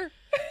her.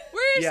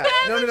 We're Yeah,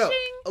 establishing. no.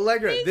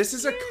 Allegra, these this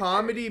is a characters.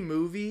 comedy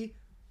movie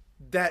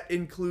that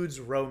includes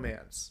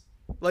romance.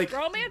 Like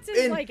Romance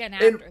is like an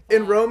and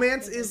afterthought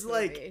romance in is this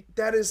like movie.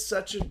 that is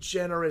such a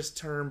generous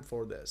term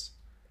for this.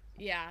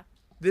 Yeah,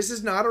 This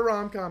is not a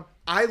rom-com.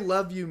 I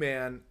Love You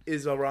Man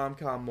is a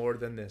rom-com more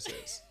than this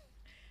is.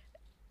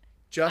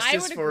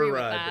 Justice would for agree a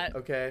with Ride, that.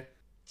 okay?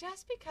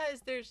 Just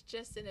because there's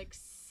just an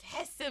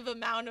excessive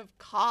amount of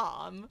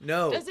calm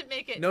No. doesn't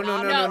make it No,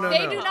 not no,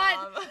 they no. do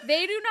not.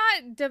 They do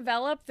not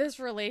develop this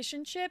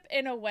relationship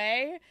in a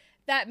way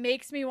that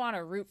makes me want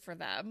to root for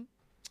them.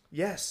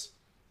 Yes.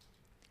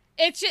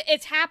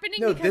 It's happening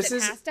No, because this it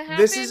is- has to happen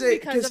this is a-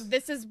 because 'cause- of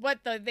this is what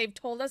they've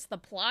told us the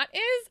plot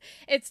is.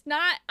 It's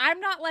not. I'm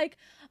not like,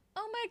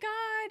 oh my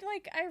god,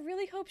 like I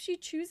really hope she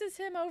chooses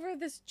him over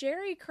this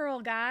Jerry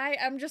curl guy.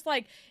 I'm just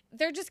like,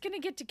 they're just gonna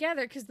get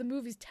together because the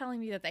movie's telling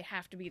me that they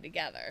have to be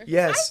together.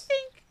 Yes. I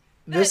think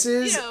This that,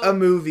 is you know, a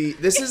movie.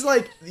 This is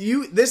like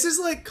this is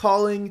like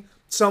calling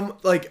some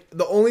like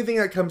the only thing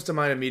that comes to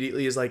mind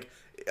immediately is like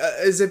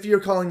as if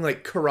you're calling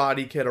like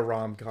Karate Kid a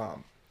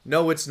rom-com.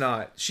 No, it's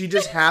not. She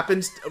just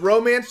happens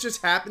romance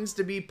just happens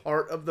to be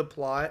part of the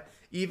plot.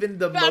 Even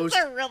the That's most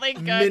a really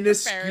good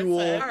minuscule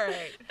comparison. All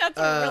right. That's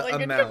a really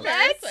good amount.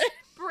 comparison. Let's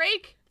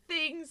break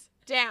things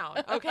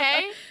down,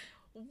 okay?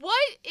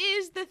 What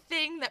is the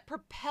thing that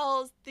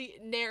propels the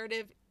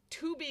narrative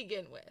to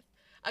begin with?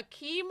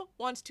 Akeem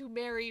wants to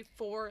marry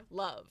for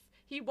love.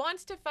 He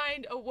wants to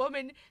find a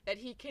woman that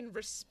he can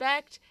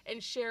respect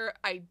and share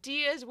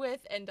ideas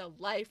with and a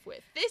life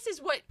with. This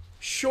is what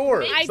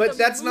Sure, makes but the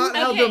that's not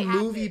how movie the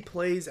movie happen.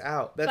 plays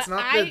out. That's But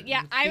not the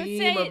I would theme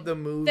say of the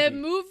movie.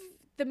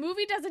 The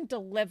movie doesn't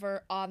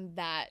deliver on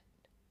that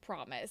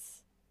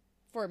promise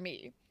for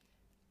me.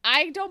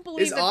 I don't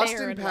believe Is that they are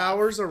Austin in love.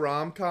 Powers a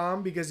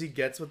rom-com because he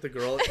gets with the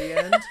girl at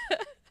the end?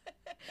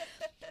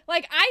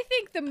 Like, I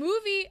think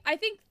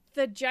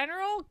the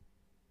general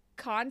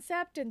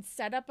concept and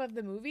setup of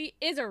the movie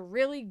is a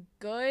really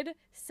good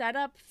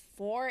setup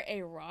for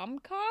a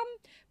rom-com,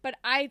 but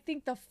I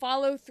think the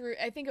follow-through,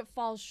 I think it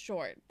falls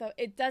short.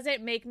 It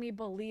doesn't make me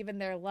believe in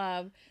their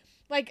love.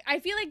 Like, I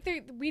feel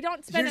like we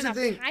don't spend enough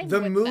time with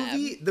them.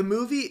 The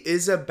movie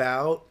is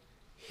about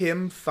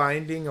him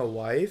finding a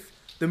wife.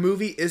 The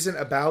movie isn't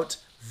about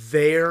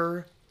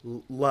their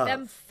love.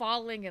 Them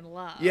falling in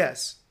love.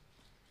 Yes.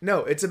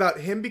 No, it's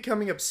about him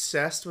becoming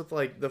obsessed with,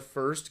 like, the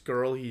first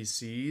girl he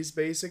sees,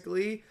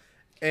 basically,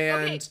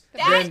 and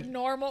then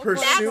normal.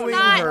 pursuing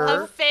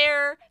her.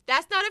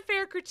 That's not a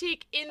fair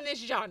critique in this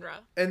genre.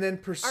 And then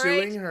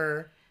pursuing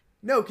her.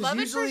 No, because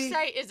usually... Love at First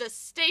Sight is a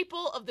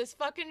staple of this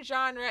fucking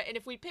genre, and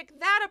if we pick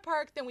that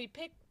apart, then we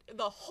pick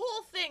the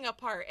whole thing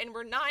apart, and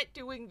we're not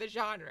doing the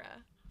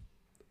genre.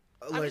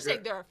 I'm just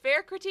saying there are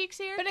fair critiques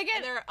here, but again,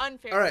 and there are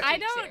unfair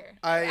critiques here.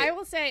 I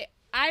will say,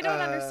 I don't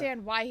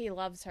understand why he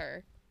loves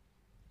her.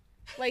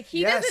 Like,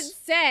 he doesn't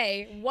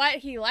say what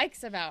he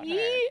likes about her.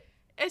 He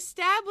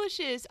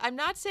establishes, I'm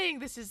not saying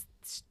this is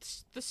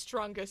the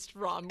strongest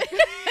rom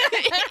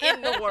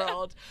in the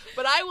world,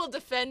 but I will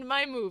defend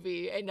my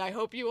movie, and I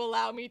hope you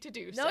allow me to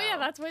do so. No, yeah,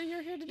 that's what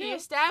you're here to do. He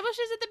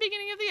establishes at the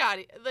beginning of the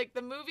audience, like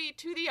the movie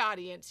to the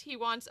audience, he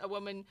wants a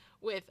woman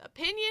with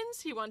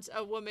opinions, he wants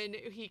a woman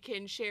he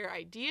can share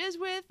ideas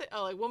with,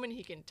 a woman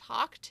he can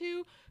talk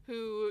to,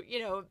 who,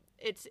 you know,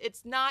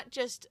 it's not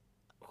just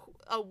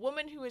a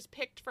woman who is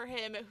picked for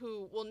him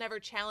who will never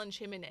challenge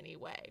him in any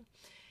way.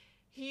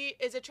 He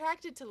is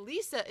attracted to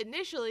Lisa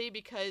initially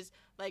because,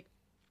 like,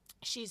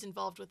 she's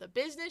involved with a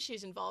business,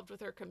 she's involved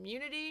with her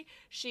community,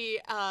 she,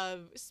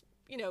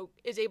 you know,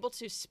 is able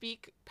to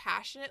speak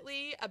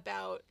passionately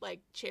about, like,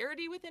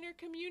 charity within her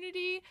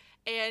community,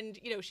 and,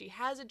 you know, she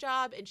has a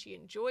job, and she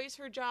enjoys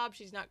her job,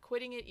 she's not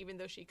quitting it, even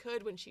though she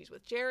could when she's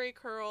with Jerry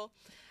Curl.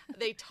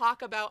 They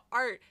talk about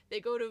art, they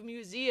go to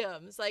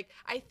museums. Like,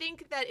 I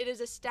think that it is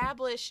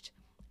established,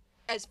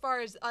 as far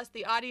as us,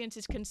 the audience,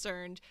 is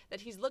concerned, that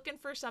he's looking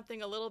for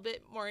something a little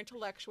bit more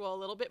intellectual, a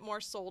little bit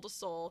more soul to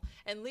soul,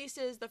 and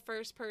Lisa is the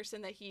first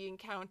person that he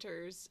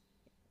encounters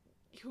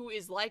who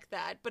is like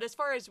that. But as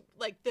far as,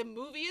 like, the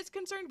movie is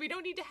concerned, we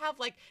don't need to have,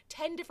 like,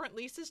 10 different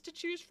Lisas to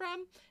choose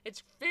from.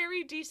 It's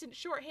very decent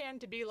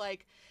shorthand to be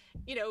like,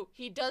 you know,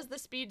 he does the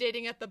speed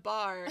dating at the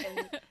bar,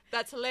 and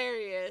that's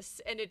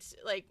hilarious, and it's,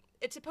 like,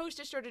 it's supposed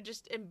to sort of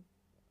just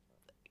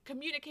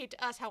communicate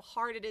to us how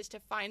hard it is to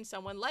find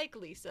someone like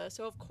Lisa.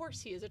 So of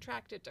course he is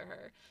attracted to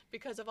her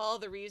because of all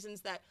the reasons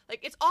that,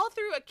 like, it's all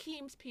through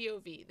Akeem's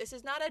POV. This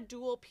is not a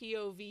dual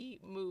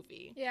POV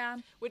movie. Yeah.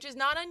 Which is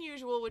not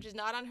unusual, which is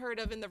not unheard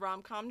of in the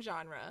rom-com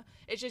genre.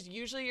 It's just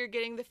usually you're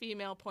getting the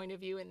female point of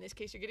view. In this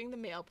case, you're getting the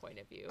male point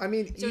of view. I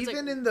mean, so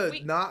even in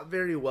the not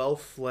very well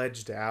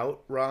fledged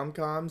out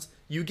rom-coms,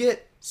 you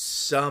get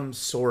some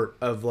sort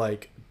of,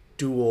 like,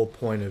 dual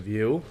point of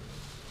view.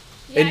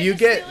 Yeah, and you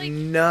get like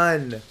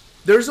none.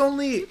 There's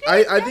only,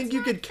 I think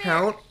you could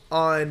count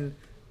on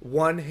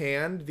one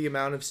hand the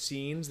amount of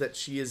scenes that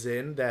she is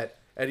in that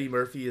Eddie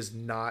Murphy is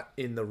not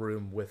in the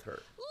room with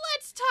her.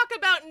 Let's talk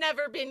about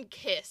Never Been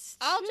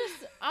Kissed.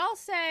 I'll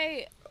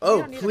say.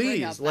 Oh,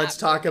 please, let's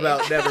talk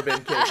about Never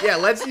Been Kissed. Yeah,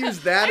 let's use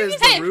that as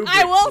the rubric,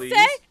 I will please.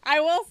 say,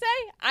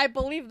 I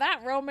believe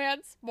that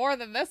romance more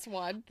than this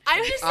one.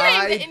 I'm just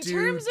saying that in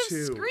terms of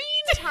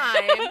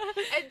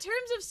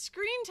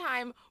screen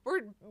time,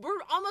 we're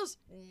almost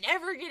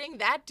never getting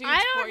that dude's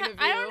point of view.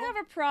 I don't have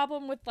a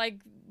problem with, like,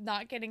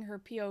 not getting her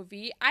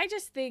POV. I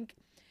just think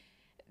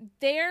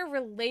they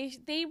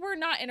were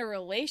not in a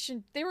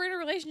relation. They were in a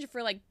relationship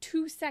for, like,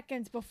 2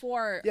 seconds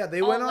before. Yeah,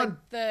 they went on,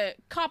 like, the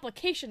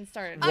complications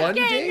started. One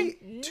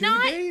date,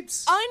 2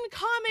 dates.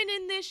 Uncommon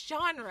in this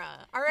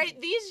genre. All right,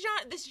 this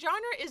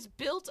genre is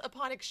built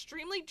upon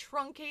extremely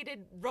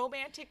truncated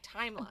romantic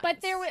timelines.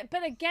 But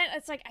again,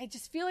 it's like, I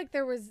just feel like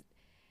there was,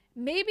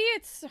 maybe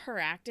it's her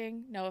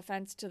acting. No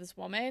offense to this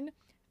woman,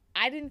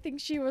 I didn't think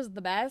she was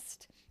the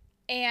best,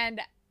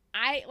 and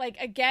I, like,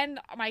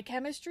 again, my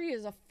chemistry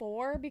is a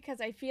 4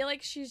 because I feel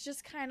like she's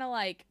just kind of,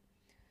 like,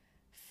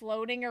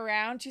 floating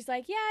around. She's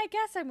like, yeah, I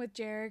guess I'm with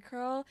Jerry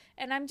Curl,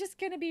 and I'm just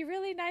gonna be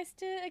really nice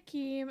to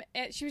Akeem.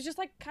 And she was just,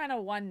 like, kind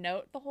of one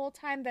note the whole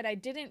time, that I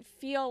didn't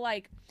feel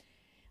like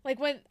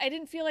when I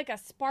didn't feel like a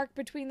spark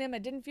between them. I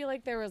didn't feel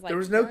like there was, like, there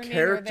was no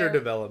character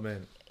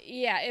development.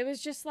 Yeah, it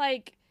was just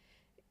like,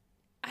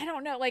 I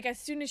don't know, like, as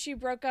soon as she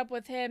broke up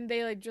with him,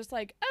 they, like, just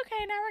like,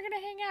 okay, now we're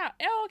gonna hang out.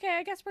 Oh, okay,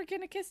 I guess we're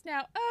gonna kiss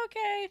now.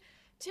 Okay,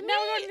 now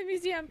we're going to the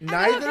museum.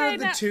 Neither of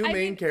the two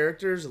main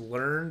characters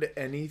learned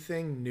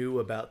anything new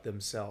about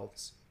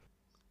themselves.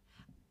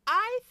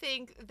 I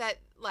think that,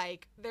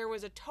 like, there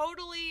was a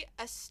totally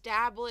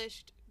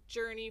established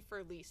journey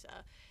for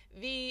Lisa.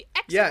 The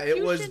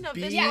execution of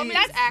this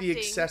woman's acting, the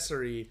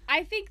accessory.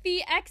 I think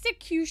the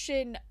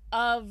execution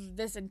of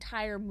this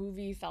entire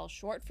movie fell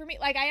short for me.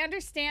 Like, I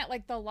understand,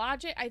 like, the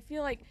logic. I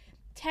feel like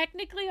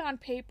technically on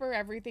paper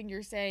everything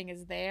you're saying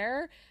is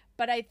there,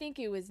 but I think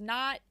it was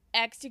not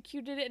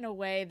executed in a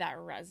way that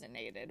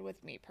resonated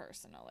with me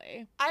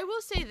personally. I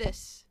will say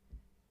this.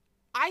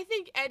 I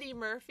think Eddie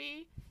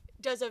Murphy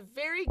does a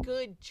very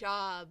good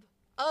job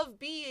of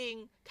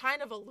being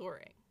kind of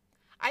alluring.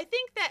 I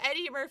think that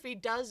Eddie Murphy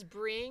does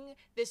bring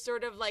this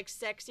sort of like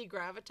sexy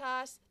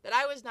gravitas that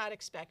I was not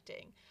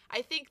expecting.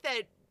 I think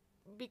that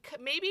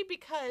maybe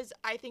because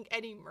I think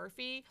Eddie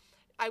Murphy,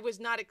 I was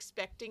not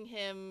expecting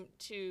him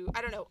to,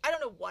 I don't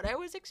know what I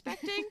was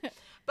expecting,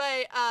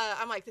 but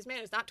I'm like, this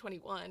man is not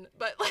 21,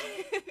 but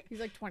like, He's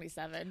like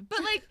 27.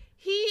 but like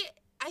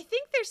I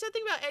think there's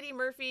something about Eddie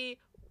Murphy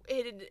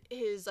in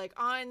his like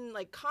on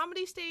like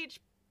comedy stage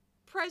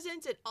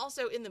presence and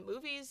also in the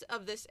movies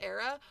of this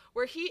era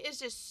where he is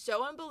just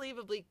so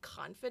unbelievably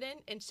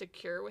confident and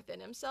secure within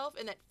himself,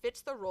 and that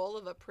fits the role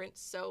of a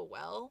prince so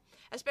well,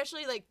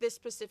 especially like this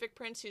specific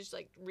prince who's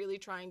like really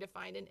trying to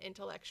find an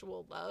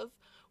intellectual love,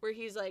 where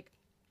he's like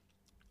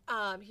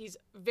he's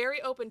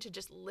very open to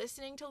just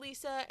listening to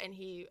Lisa, and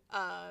he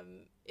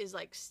is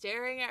like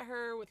staring at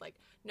her with like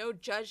no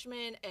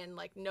judgment and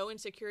like no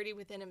insecurity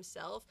within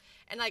himself.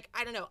 And like,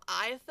 I don't know,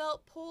 I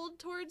felt pulled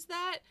towards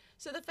that.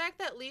 So the fact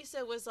that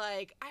Lisa was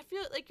like, I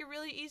feel like you're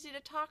really easy to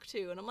talk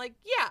to, and I'm like,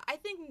 yeah, I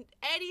think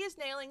Eddie is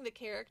nailing the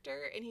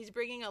character, and he's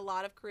bringing a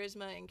lot of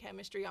charisma and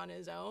chemistry on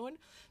his own.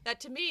 That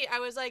to me, I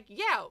was like,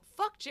 yeah,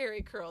 fuck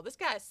Jerry Curl, this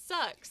guy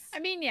sucks. I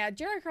mean, yeah,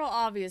 Jerry Curl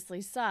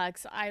obviously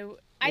sucks.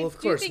 Well, of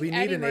course, we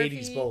need an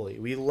 80s bully.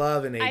 We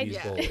love an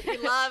 80s bully. We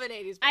love an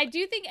 80s bully. I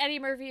do think Eddie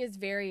Murphy is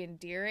very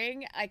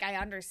endearing. Like, I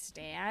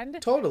understand.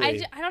 Totally.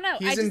 I don't know.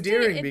 He's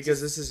endearing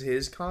because this is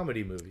his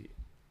comedy movie.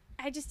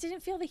 I just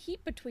didn't feel the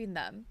heat between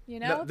them, you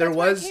know? No, there That's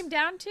was, what it came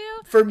down to.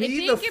 For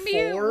me, the give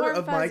me four warm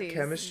of my fuzzies.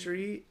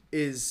 chemistry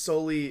is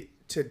solely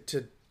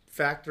to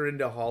factor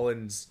into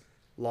Holland's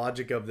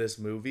logic of this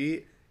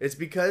movie. It's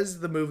because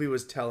the movie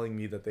was telling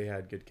me that they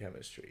had good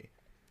chemistry.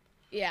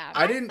 Yeah.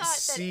 I didn't thought that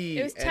see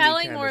it was any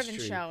telling more than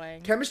chemistry.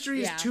 showing.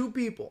 Chemistry Yeah. is two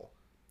people.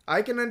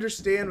 I can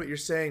understand what you're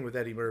saying with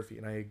Eddie Murphy,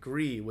 and I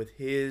agree with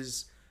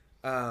his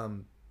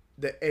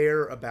the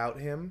air about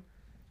him,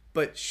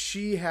 but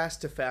she has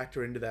to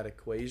factor into that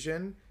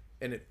equation,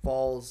 and it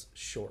falls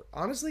short.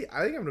 Honestly,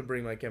 I think I'm gonna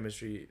bring my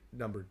chemistry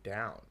number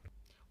down.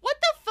 What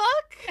the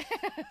fuck?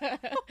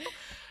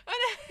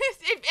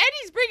 If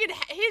Eddie's bringing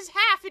his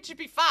half, it should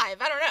be 5.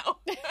 I don't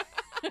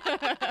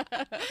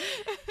know.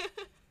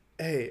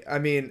 Hey, I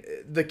mean,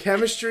 the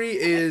chemistry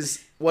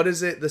is, what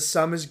is it? The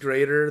sum is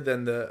greater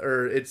than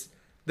the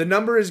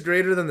number is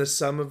greater than the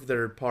sum of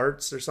their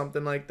parts or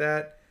something like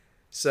that.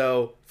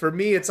 So for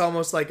me, it's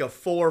almost like a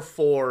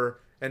 4-4,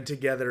 and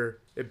together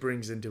it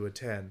brings into a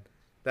 10.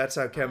 That's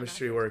how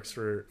chemistry works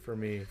for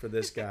me, for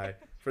this guy,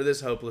 for this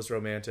hopeless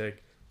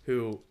romantic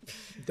who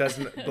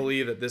doesn't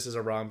believe that this is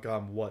a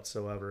rom-com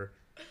whatsoever.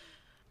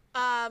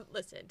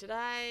 Listen, did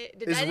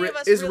any of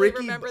us really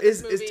remember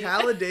this movie? Is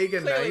Talladega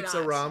Clearly Nights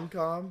not. a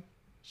rom-com?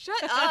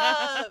 Shut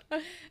up.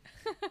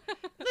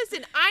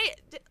 Listen,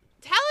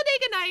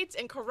 Talladega Nights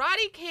and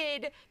Karate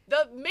Kid,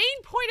 the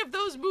main point of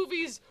those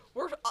movies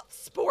were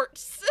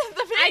sports.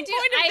 The main point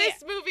of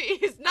this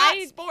movie is not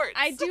sports.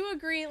 I do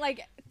agree.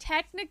 Like,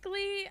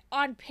 technically,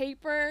 on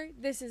paper,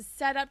 this is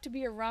set up to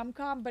be a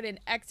rom-com, but in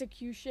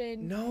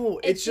execution... No,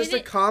 it's just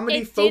a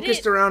comedy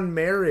focused around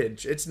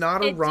marriage. It's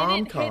not a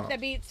rom-com. It didn't hit the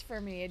beats for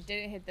me. It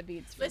didn't hit the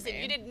beats for me. Listen,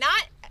 you did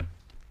not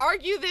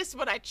argue this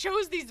when I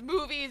chose these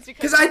movies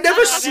because I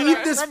never seen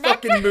this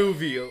fucking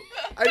movie.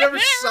 I never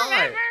saw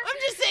it. I'm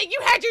just saying,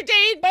 you had your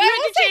day, But you had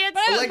your chance.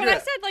 But Allegra, I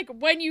said, like,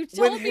 when you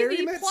told when me Harry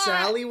the Met plot...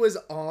 Sally was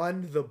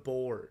on the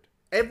board.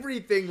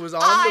 Everything was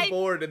on the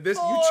board, and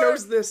you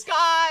chose this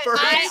God,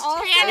 first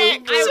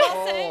Titanic.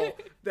 overall.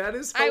 That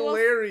is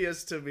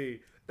hilarious to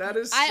me. That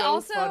is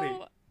so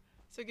funny.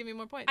 So give me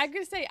more points. I'm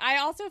gonna say I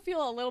also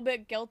feel a little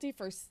bit guilty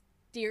for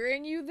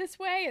steering you this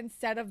way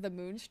instead of the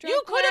Moonstruck.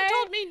 You could have way.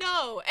 told me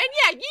no, and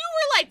yeah, you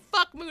were like,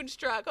 "Fuck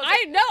Moonstruck."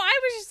 I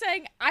was just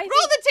saying. Roll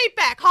the tape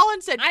back.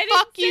 Holland said,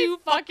 "Fuck you,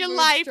 fuck your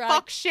life, Moonstruck.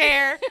 fuck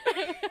Cher."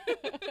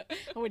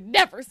 I would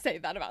never say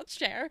that about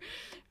Cher,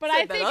 but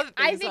I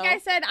think I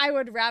said I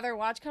would rather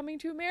watch Coming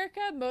to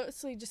America,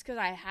 mostly just because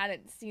I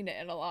hadn't seen it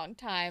in a long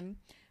time.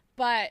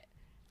 But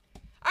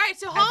all right,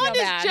 so Holland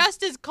is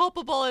just as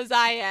culpable as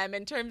I am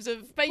in terms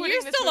of. But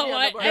you're still the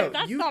one.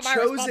 No, you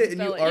chose it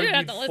and you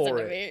argued for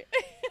it.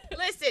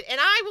 Listen, and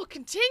I will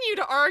continue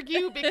to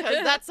argue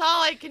because that's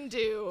all I can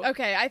do.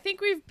 Okay, I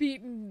think we've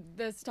beaten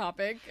this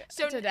topic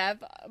to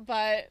death,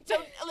 but...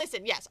 So,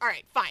 listen, yes, all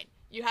right, fine.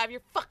 You have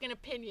your fucking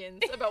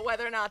opinions about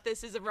whether or not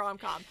this is a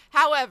rom-com.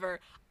 However,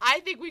 I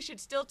think we should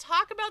still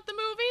talk about the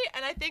movie,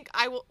 and I think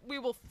we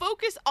will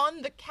focus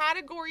on the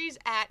categories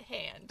at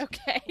hand.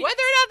 Okay. Whether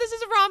or not this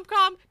is a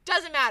rom-com,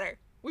 doesn't matter.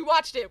 We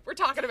watched it. We're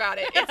talking about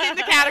it. It's in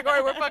the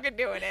category. We're fucking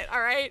doing it,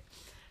 all right?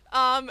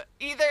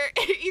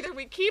 Either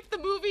we keep the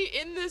movie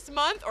in this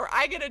month or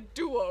I get a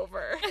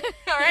do-over.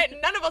 All right,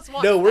 none of us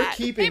want that. No, we're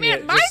keeping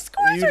it. My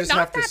scores you are just not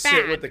have to that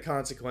sit bad. with the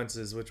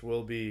consequences, which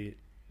will be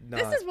not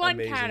This is one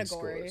amazing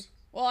category. scores.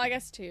 Well, I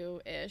guess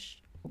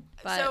 2-ish.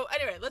 But... So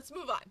anyway, let's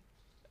move on.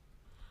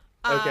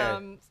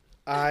 Okay.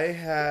 I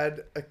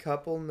had a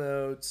couple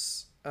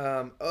notes.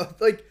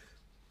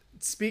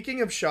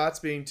 Speaking of shots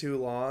being too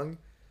long,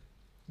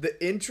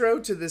 The intro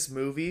to this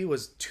movie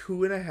was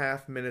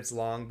 2.5 minutes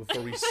long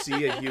before we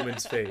see a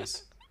human's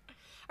face.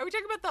 Are we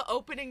talking about the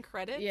opening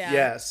credits? Yeah.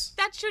 Yes.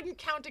 That shouldn't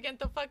count against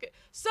the fucking...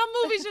 Some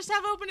movies just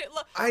have opening...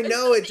 I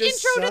know, it the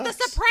just intro to The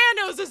sucks.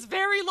 Sopranos is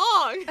very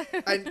long.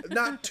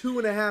 Not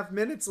 2.5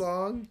 minutes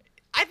long.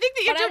 I think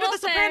the But I intro to will The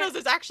say- Sopranos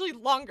is actually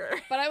longer.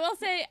 But I will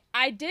say,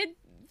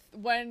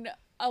 when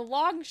a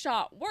long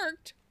shot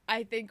worked,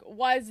 I think,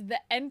 was the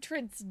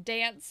entrance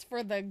dance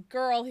for the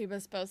girl he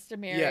was supposed to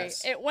marry.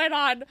 Yes. It went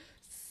on,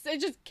 it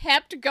just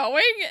kept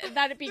going,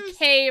 that it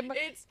became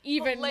It's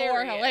even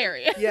more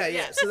hilarious.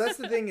 Yeah. So that's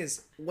the thing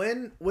is,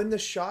 when the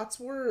shots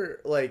were,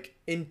 like,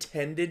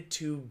 intended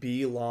to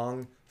be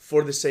long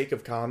for the sake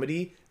of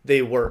comedy,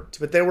 they worked.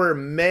 But there were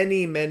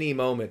many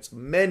moments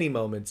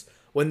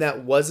when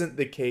that wasn't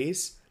the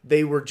case.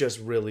 They were just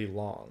really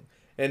long.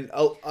 And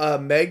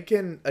Meg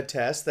can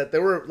attest that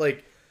there were,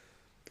 like...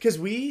 Because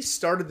we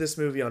started this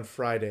movie on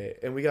Friday,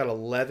 and we got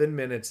 11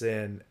 minutes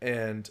in,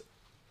 and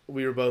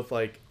we were both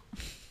like,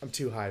 I'm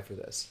too high for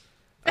this.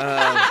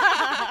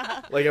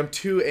 Like, I'm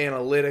too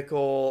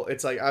analytical.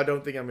 It's like, I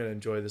don't think I'm going to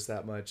enjoy this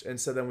that much.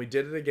 And so then we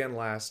did it again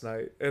last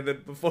night. And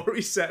then before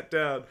we sat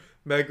down,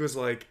 Meg was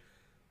like,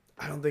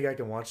 I don't think I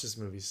can watch this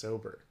movie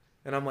sober.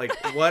 And I'm like,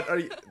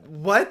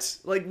 what?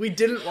 Like, we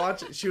didn't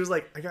watch it. She was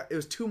like, it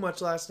was too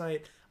much last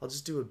night. I'll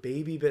just do a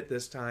baby bit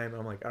this time. And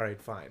I'm like, all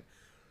right, fine.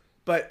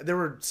 But there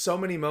were so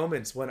many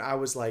moments when I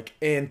was like,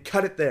 and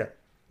cut it there.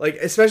 Like,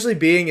 especially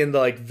being in the,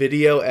 like,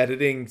 video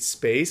editing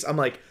space, I'm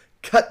like,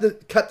 cut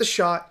the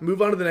shot, move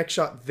on to the next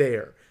shot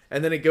there.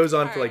 And then it goes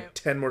on for like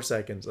 10 more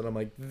seconds. And I'm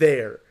like,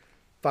 there.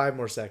 5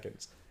 more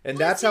seconds. And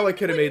that's how I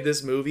could have made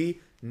this movie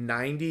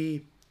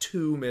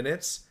 92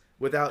 minutes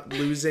without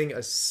losing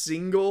a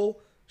single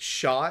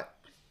shot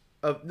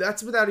of...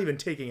 That's without even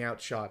taking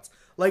out shots.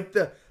 Like,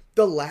 the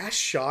last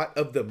shot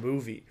of the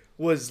movie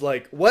was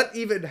like, what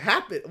even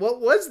happened?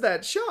 What was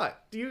that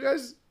shot? Do you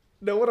guys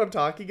know what I'm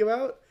talking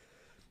about?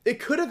 It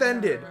could have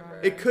ended.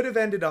 It could have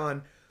ended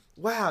on,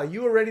 wow,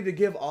 you were ready to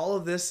give all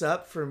of this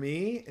up for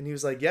me? And he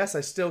was like, yes,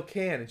 I still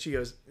can. And she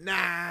goes,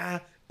 nah.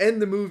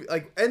 End the movie.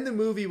 Like, end the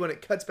movie when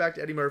it cuts back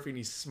to Eddie Murphy and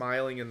he's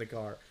smiling in the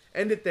car.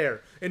 End it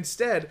there.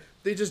 Instead,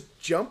 they just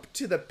jump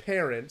to the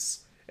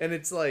parents, and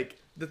it's like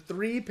the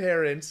 3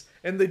 parents,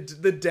 and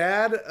the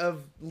dad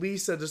of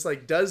Lisa just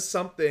like does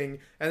something,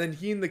 and then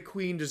he and the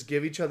queen just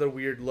give each other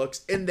weird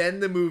looks, and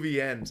then the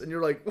movie ends, and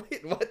you're like,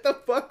 wait, what the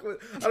fuck?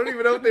 I don't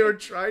even know what they were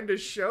trying to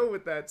show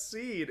with that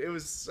scene. It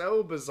was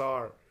so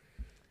bizarre.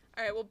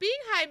 All right, well, being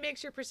high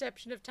makes your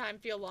perception of time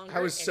feel longer.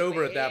 I was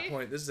sober at that anyway.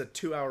 point. This is a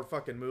 2-hour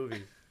fucking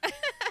movie.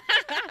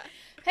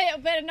 Hey,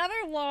 but another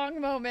long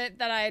moment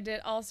that I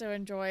did also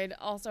enjoyed,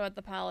 also at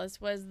the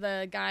Palace, was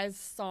the guy's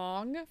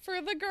song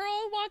for the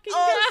girl walking down.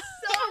 Oh,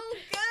 so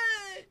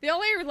good. The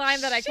only line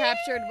that I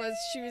captured was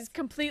she was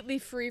completely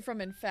free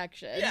from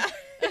infection. Yeah.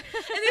 And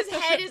his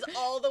head is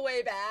all the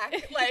way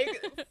back.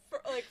 Like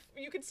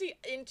you can see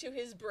into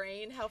his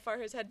brain how far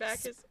his head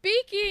back is.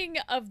 Speaking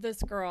of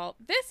this girl,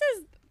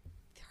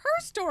 her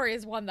story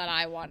is one that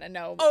I want to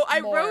know. Oh, I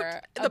more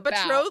wrote the about.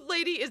 betrothed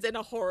lady is in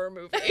a horror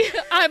movie.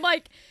 I'm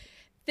like,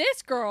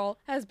 this girl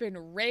has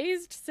been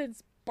raised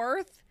since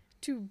birth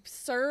to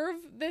serve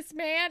this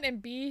man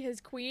and be his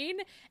queen,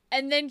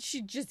 and then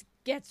she just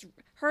gets,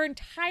 her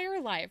entire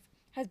life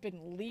has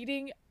been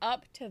leading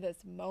up to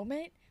this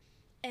moment,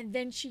 and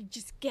then she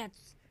just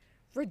gets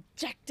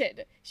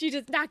rejected. She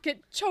does not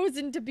get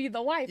chosen to be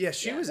the wife. Yeah,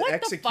 she was What the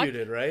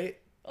executed, right?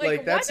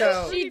 Like, that's what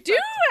how... does she do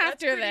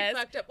after That's this?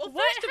 fucked up. Well,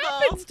 What first of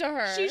happens all, to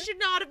her? she should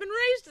not have been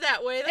raised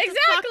that way. That's a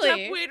Exactly.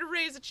 fucked up way to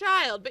raise a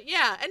child. But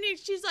yeah, and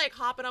she's like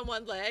hopping on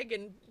one leg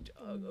and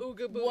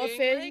ooga booging.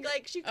 Woofing.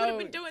 Like she could have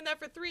been doing that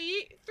for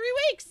three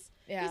weeks.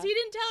 Yeah. Because he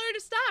didn't tell her to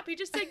stop. He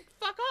just said,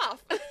 fuck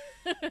off.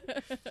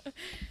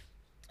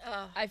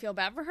 I feel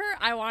bad for her.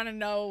 I want to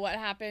know what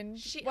happened.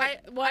 I-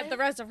 The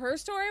rest of her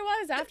story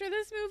was after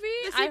this movie.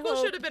 The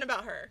sequel should have been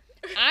about her.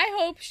 I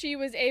hope she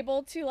was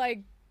able to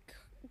like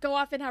go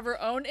off and have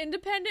her own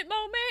independent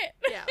moment.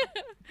 Yeah.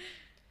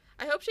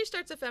 I hope she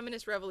starts a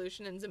feminist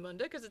revolution in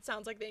Zamunda because it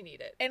sounds like they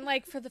need it. And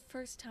like for the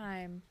first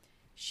time,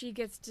 she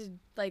gets to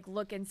like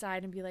look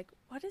inside and be like,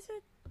 "What is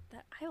it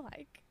that I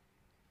like?"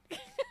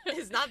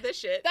 It's not this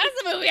shit.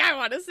 That's the movie I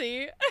want to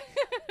see.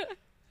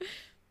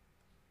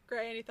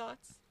 Gray, any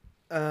thoughts?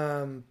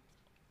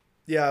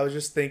 Yeah, I was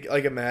just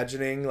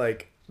imagining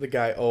like the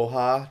guy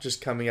Oha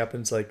just coming up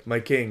and it's like, my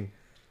king,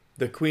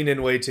 the queen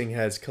in waiting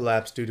has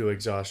collapsed due to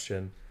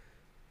exhaustion.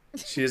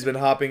 She has been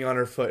hopping on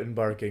her foot and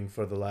barking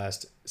for the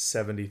last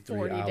 73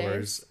 40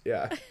 hours. days.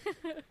 Yeah.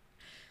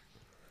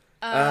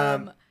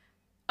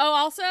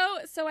 Also,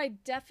 so I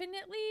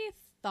definitely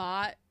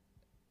thought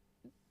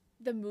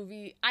the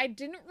movie, I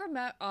didn't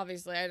remember,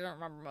 obviously I don't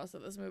remember most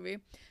of this movie,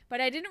 but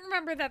I didn't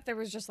remember that there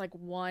was just like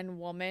one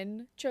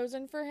woman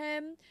chosen for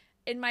him.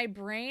 In my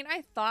brain,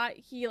 I thought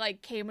he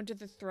like came into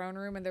the throne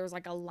room and there was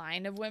like a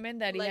line of women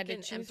that he Like had to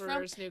in choose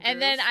Emperor's from. New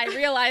And then Groove. I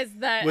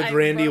realized that With I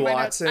Randy wrote my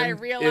notes, Watson I in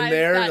realized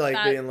there, that, like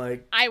that being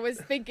like, I was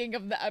thinking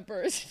of the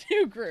Emperor's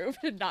New Groove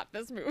and not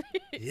this movie.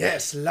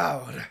 yes,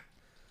 Lord.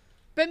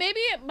 But maybe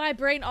my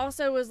brain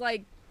also was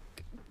like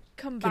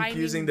combining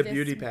Confusing the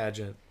beauty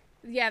pageant.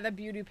 Yeah, the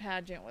beauty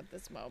pageant with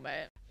this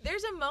moment.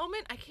 There's a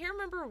moment, I can't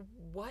remember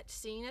what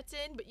scene it's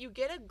in, but you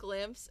get a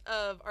glimpse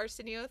of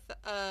Arsenio's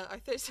thighs. I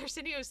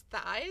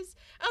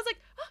was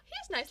like, oh, he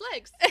has nice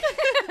legs.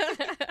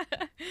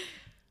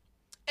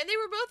 And they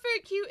were both very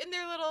cute in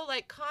their little,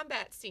 like,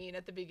 combat scene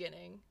at the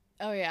beginning.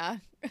 Oh, yeah.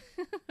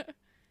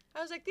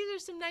 I was like, these are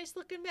some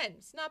nice-looking men.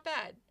 It's not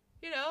bad,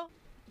 you know?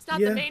 It's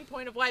not the main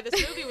point of why this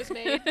movie was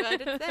made,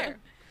 but it's there.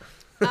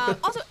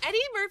 Also, Eddie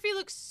Murphy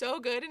looks so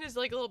good in his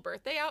like little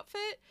birthday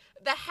outfit.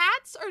 The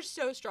hats are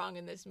so strong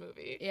in this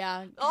movie.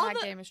 Yeah, all the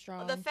game is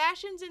strong. The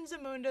fashions in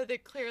Zamunda they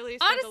clearly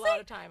spent a lot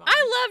of time on.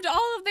 I loved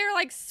all of their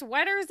like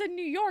sweaters in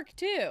New York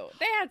too.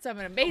 They had some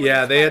amazing.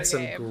 Yeah, they had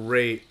game. some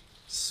great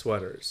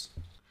sweaters.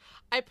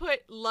 I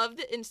put love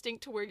the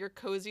instinct to wear your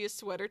coziest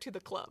sweater to the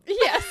club.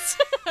 Yes.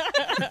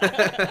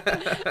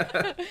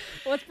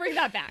 Let's bring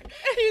that back.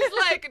 He's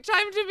like,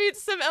 time to meet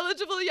some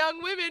eligible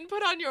young women.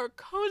 Put on your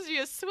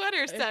coziest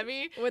sweater,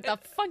 Semi. With the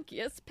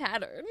funkiest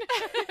pattern.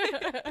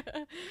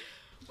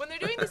 When they're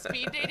doing the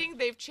speed dating,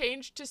 they've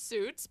changed to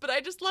suits, but I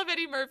just love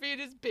Eddie Murphy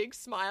and his big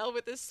smile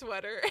with his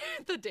sweater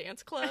at the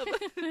dance club.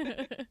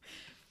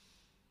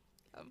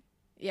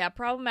 Yeah,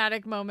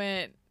 problematic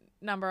moment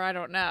number, I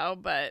don't know,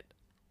 but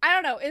I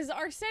don't know. Is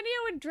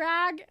Arsenio in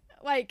drag?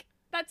 Like,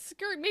 that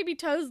skirt maybe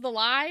toes the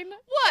line?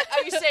 What?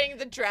 Are you saying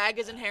the drag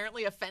is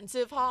inherently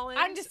offensive, Holland?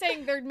 I'm just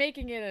saying they're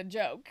making it a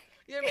joke.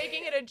 You're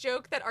making it a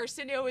joke that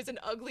Arsenio is an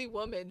ugly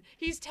woman.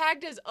 He's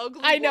tagged as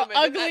ugly I know, woman.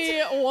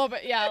 ugly woman.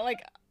 Yeah, like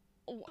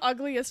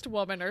ugliest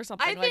woman or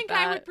something like that. I think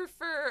I would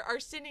prefer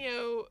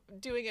Arsenio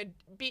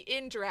be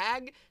in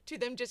drag to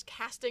them just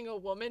casting a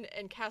woman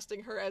and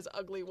casting her as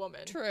ugly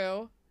woman.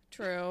 True.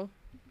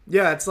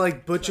 Yeah, it's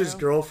like Butch's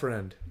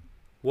girlfriend.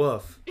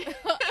 Woof.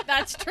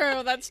 That's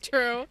true.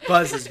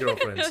 Buzz's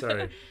girlfriend,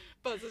 sorry.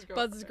 Buzz's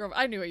girlfriend.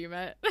 I knew what you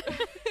meant.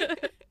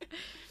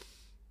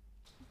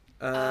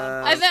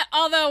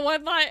 Although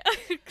one line,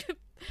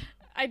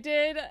 I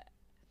don't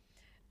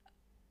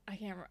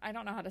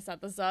know how to set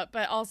this up,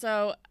 but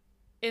also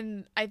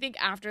I think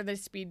after the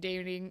speed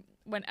dating,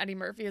 when Eddie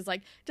Murphy is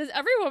like, does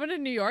every woman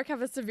in New York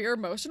have a severe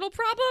emotional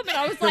problem? And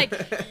I was like,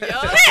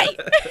 hey,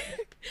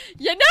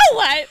 you know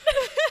what?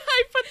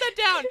 I put that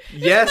down.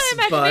 Yes,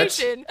 my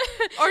imagination.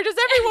 Or does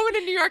every woman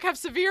in New York have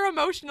severe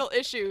emotional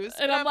issues?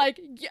 And I'm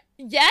like,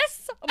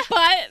 yes,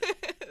 but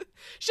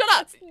shut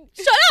up.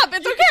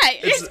 It's okay.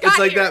 It's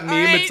like that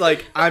meme. Right? It's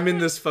like, I'm in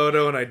this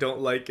photo and I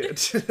don't like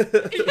it. You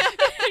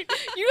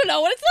don't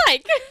know what it's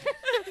like.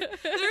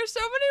 There are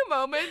so many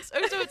moments.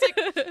 So it's like,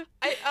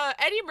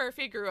 Eddie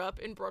Murphy grew up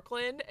in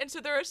Brooklyn, and so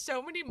there are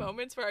so many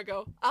moments where I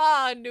go,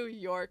 New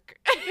York.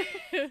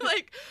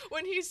 Like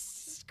when he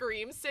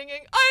screams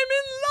singing, I'm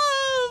in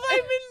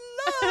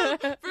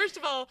love. First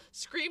of all,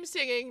 scream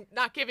singing,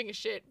 not giving a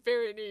shit,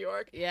 very New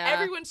York. Yeah.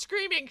 Everyone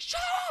screaming,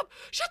 shut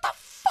the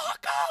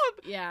fuck up.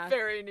 Yeah.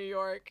 Very New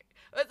York.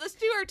 Let's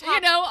do our top. You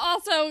know,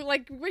 also,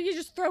 like, where you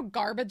just throw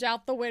garbage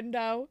out the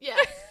window. Yeah.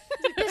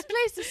 This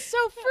place is so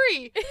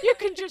free. You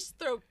can just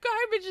throw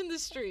garbage in the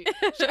street.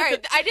 All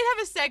right, I did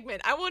have a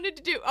segment. I wanted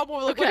to do,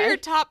 what are your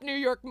top New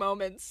York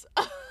moments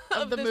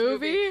of the this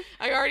movie?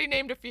 I already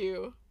named a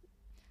few.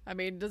 I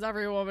mean, does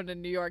every woman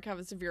in New York have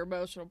a severe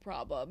emotional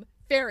problem?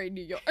 Very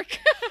New York.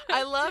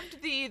 I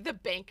loved the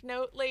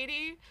banknote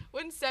lady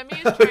when Semi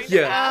is trying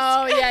to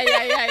ask. Oh,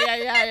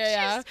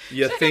 yeah.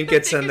 You think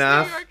it's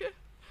enough?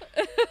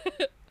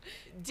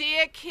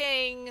 Dear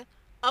King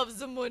of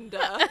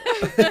Zamunda.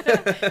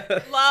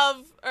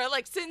 Love, or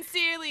like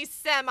sincerely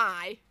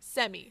Semi.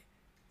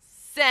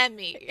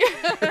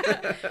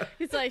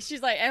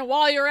 She's like, and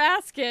while you're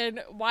asking,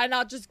 why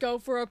not just go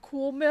for a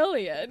cool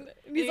million?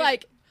 And he's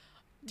like,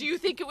 do you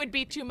think it would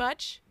be too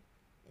much?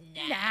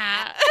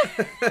 Nah.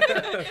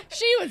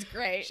 She was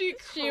great. She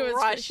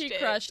crushed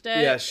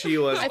it. Yeah, she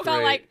was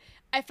great.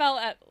 I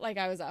felt like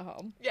I was at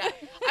home. Yeah,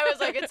 I was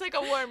like, it's like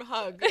a warm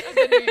hug of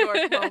the New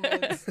York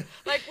moments.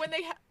 Like when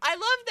I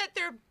love that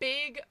they're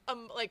big,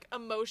 like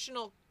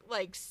emotional,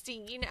 like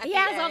scene at the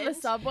end. on the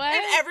subway,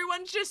 and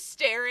everyone's just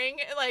staring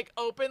like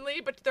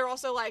openly, but they're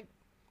also like,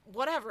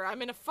 whatever,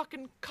 I'm in a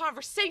fucking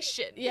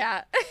conversation.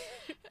 Yeah.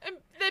 And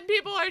then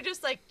people are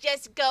just like,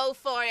 just go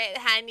for it,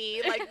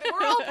 honey. Like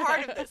we're all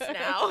part of this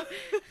now.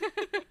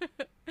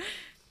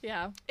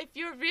 Yeah. If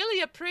you're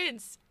really a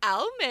prince,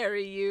 I'll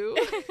marry you.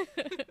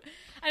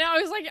 I know,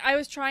 I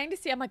was trying to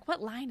see, I'm like,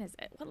 what line is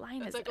it?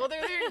 It's like, well,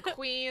 they're in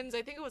Queens.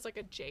 I think it was like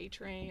a J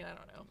train. I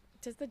don't know.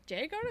 Does the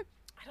J go to?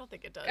 I don't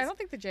think it does. I don't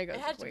think the J goes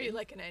to It had to Queens. be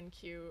like an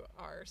NQR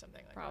or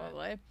something like that.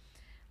 Probably.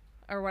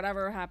 Or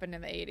whatever happened in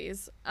the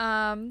 80s.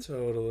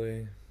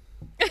 Totally.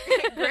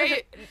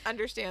 Gray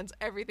understands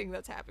everything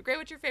that's happened. Gray,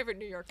 what's your favorite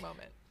New York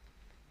moment?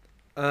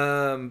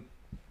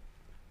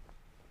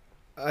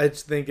 I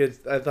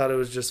thought it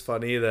was just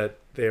funny that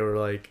they were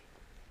like,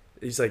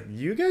 he's like,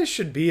 you guys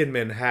should be in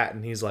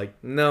Manhattan. He's like,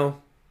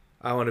 no,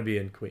 I want to be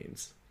in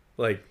Queens.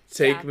 Like,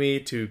 take me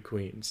to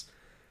Queens.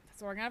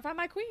 So we're gonna find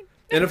my queen.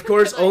 And of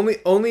course,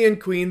 only in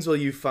Queens will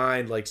you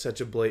find like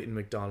such a blatant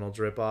McDonald's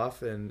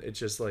ripoff, and it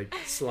just like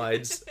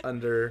slides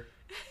under.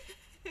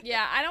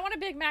 Yeah, I don't want a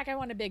Big Mac. I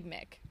want a Big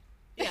Mick.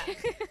 Yeah,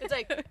 it's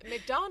like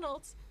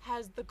McDonald's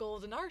has the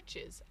golden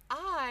arches.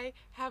 I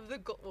have the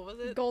what was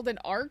it? Golden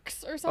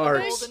arcs or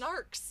something. Golden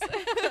arcs.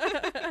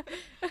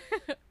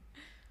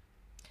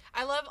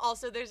 I love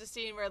also there's a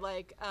scene where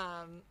like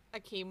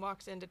Akeem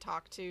walks in to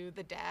talk to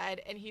the dad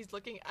and he's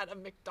looking at a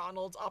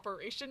McDonald's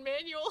operation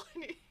manual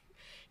and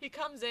he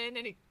comes in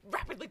and he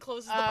rapidly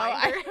closes the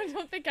binder. I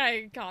don't think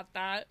I caught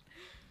that.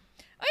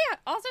 Oh yeah,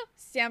 also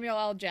Samuel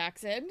L.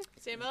 Jackson.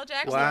 Samuel L.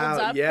 Jackson. Wow,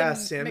 Up yeah, the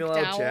Samuel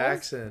L. McDowells.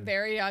 Jackson.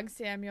 Very young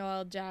Samuel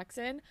L.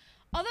 Jackson.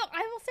 Although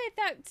I will say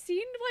that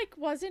scene like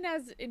wasn't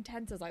as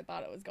intense as I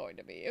thought it was going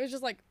to be. It was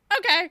just like,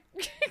 okay.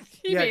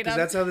 Yeah, because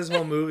that's how this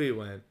whole movie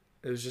went.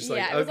 It was just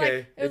like,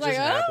 okay, it just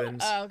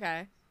happens. Oh,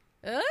 okay.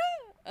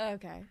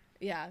 Okay.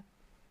 Yeah.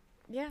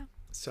 Yeah.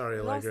 Sorry, It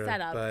was all Allegra, set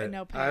up but and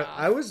no payoff.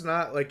 I was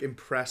not like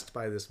impressed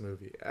by this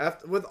movie.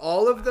 With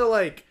all of the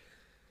like,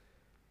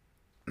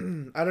 I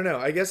don't know.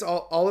 I guess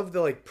all of the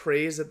like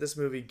praise that this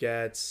movie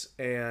gets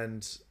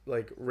and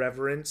like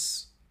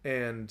reverence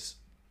and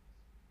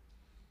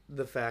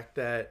the fact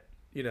that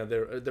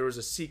there was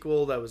a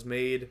sequel that was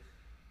made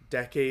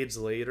decades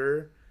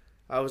later.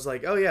 I was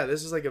like, oh yeah,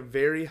 this is like a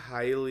very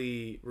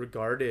highly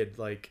regarded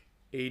like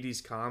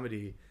 80s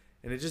comedy,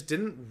 and it just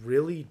didn't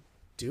really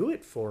do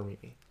it for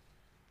me.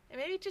 And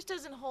maybe it just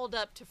doesn't hold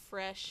up to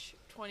fresh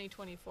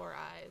 2024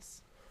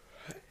 eyes.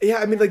 Yeah,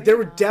 I mean, like, there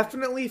were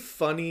definitely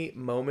funny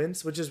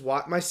moments, which is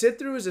why my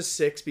sit-through is a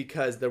 6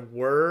 because there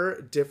were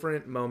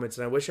different moments,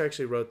 and I wish I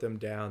actually wrote them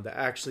down, that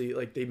actually,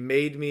 like, they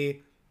made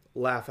me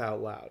laugh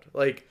out loud.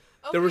 Like,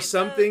 there were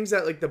some things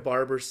that, like, the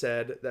barber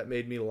said that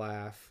made me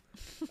laugh.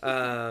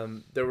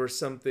 There were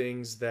some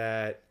things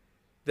that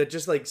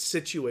just, like,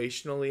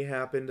 situationally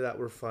happened that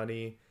were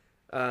funny.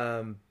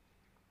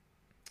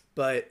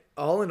 But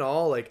all in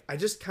all, like, I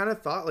just kind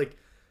of thought, like,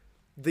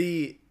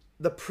 the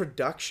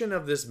production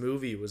of this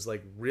movie was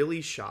like really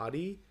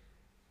shoddy.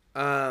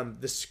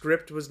 The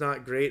script was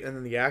not great, and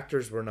then the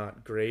actors were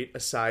not great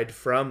aside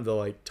from the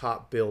like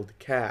top billed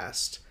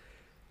cast.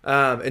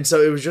 And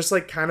so it was just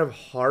like kind of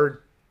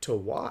hard to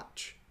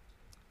watch.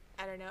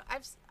 I don't know.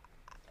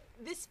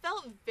 This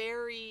felt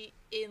very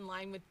in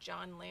line with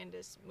John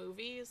Landis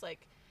movies.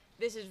 Like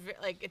this is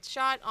like it's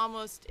shot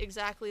almost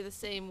exactly the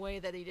same way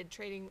that he did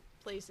Trading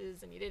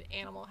Places and he did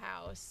Animal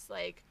House.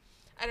 Like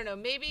I don't know,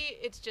 maybe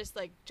it's just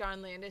like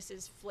John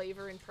Landis's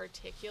flavor in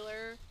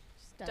particular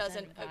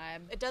doesn't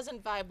vibe. It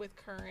doesn't vibe with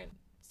current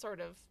sort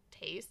of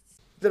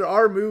tastes. There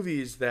are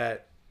movies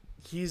that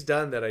he's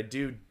done that I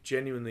do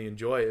genuinely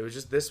enjoy. It was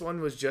just this one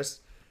was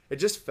just it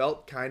just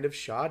felt kind of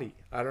shoddy.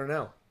 I don't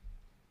know.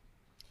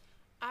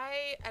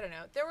 I don't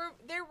know.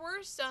 There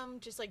were some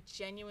just like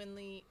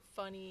genuinely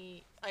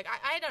funny like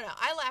I don't know.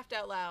 I laughed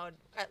out loud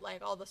at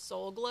like all the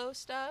Soul Glow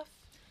stuff.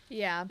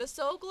 Yeah. The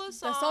Soul Glow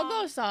song. The Soul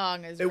Glow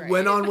song is It great.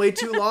 went on way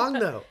too long,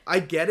 though. I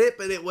get it,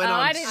 but it went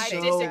on I disagree.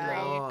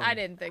 long. I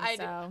didn't think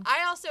so.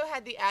 I also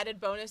had the added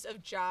bonus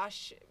of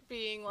Josh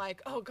being like,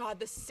 oh,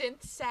 God, the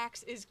synth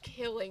sax is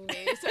killing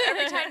me. So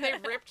every time they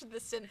ripped the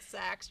synth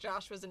sax,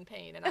 Josh was in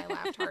pain, and I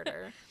laughed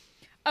harder.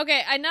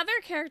 Okay, another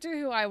character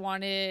who I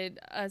wanted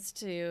us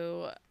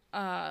to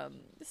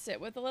sit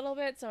with a little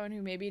bit, someone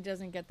who maybe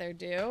doesn't get their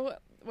due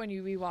when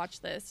we watch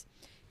this.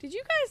 Did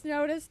you guys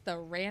notice the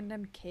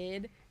random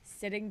kid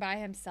sitting by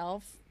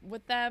himself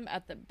with them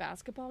at the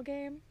basketball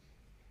game?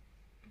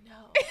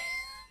 No.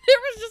 There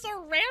was just a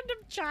random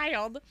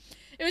child.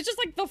 It was just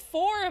like the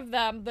four of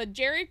them, the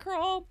Jerry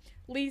Curl,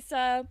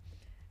 Lisa,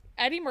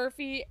 Eddie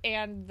Murphy,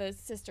 and the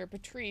sister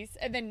Patrice.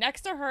 And then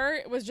next to her,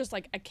 it was just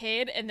like a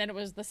kid, and then it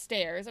was the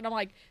stairs. And I'm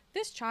like,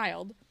 this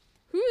child,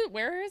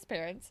 where are his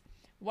parents?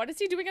 What is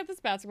he doing at this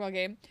basketball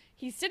game?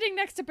 He's sitting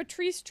next to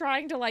Patrice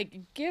trying to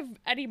like give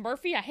Eddie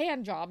Murphy a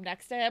hand job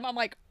next to him. I'm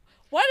like,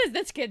 what is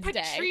this kid's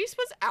day? Patrice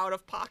was out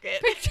of pocket.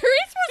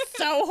 Patrice was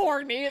so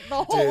horny the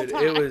whole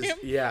time. It was,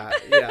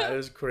 it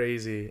was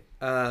crazy.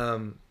 Yeah,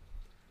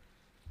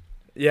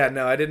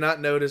 no, I did not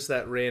notice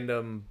that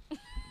random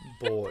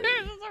boy.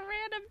 There was a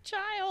random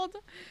child.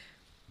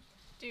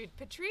 Dude,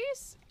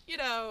 Patrice,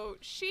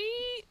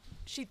 she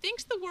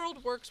thinks the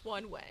world works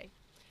one way.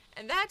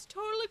 And that's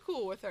totally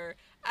cool with her.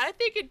 I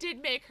think it did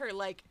make her,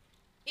 like,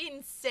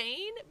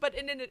 insane, but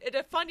in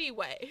a funny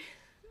way.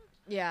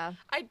 Yeah.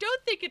 I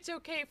don't think it's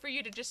okay for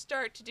you to just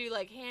start to do,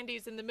 like,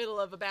 handies in the middle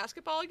of a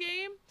basketball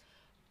game.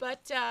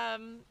 But,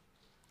 again,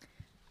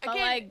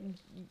 like,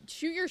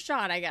 shoot your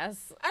shot, I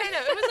guess. I don't know.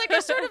 It was, like,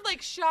 a sort of,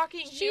 like,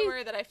 shocking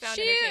humor that I found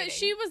entertaining.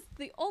 She was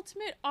the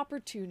ultimate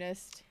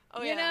opportunist.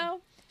 Oh, you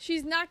know?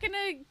 She's not going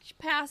to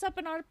pass up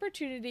an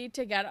opportunity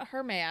to get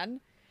her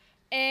man.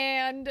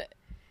 And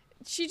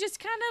she just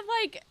kind of,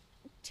 like,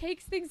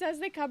 takes things as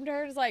they come to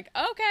her and is like,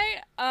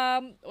 okay,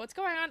 what's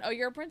going on? Oh,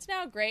 you're a prince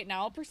now? Great,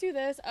 now I'll pursue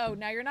this. Oh,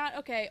 now you're not?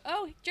 Okay.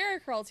 Oh, Jerry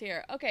Curl's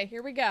here. Okay,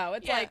 here we go.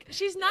 It's like...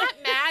 She's not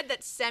mad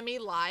that Semi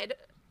lied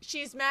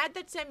she's mad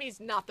that Semi's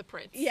not the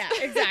prince. Yeah,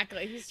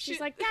 exactly. She's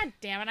like, God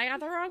damn it, I got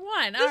the wrong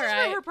one. This All is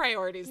right. where her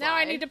priorities Now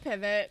lie. I need to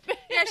pivot.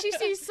 Yeah, she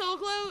sees Soul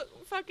Glow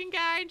fucking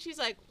guy, and she's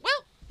like,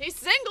 well, he's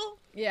single.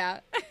 Yeah.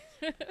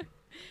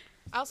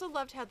 I also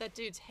loved how that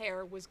dude's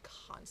hair was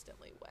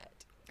constantly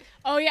wet.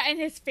 Oh, yeah, and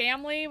his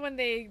family, when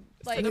they,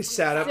 like, When they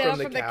sat up sit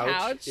from the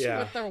couch. Yeah.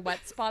 with their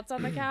wet spots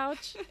on the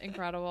couch.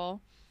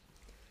 Incredible.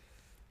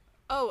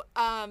 Oh,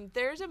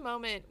 there's a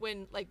moment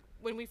when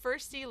we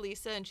first see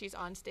Lisa and she's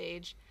on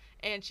stage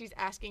and she's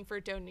asking for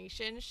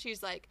donations.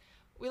 She's like,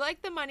 we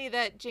like the money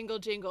that jingle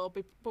jingle,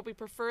 but we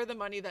prefer the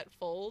money that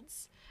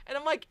folds. And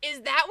I'm like,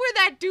 is that where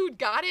that dude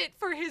got it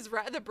for his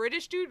the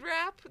British dude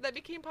rap that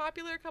became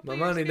popular a couple My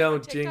years money ago on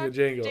don't jingle TikTok?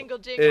 jingle. Jingle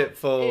jingle. It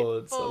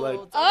folds. It folds.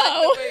 Like,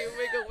 I like the way you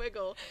wiggle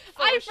wiggle.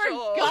 I For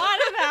sure. forgot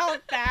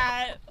about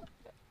that.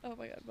 Oh,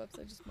 my God. Whoops,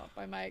 I just mopped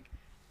my mic.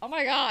 Oh,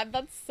 my God.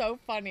 That's so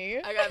funny.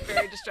 I got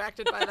very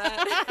distracted by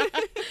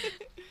that.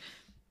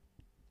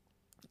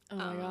 Oh,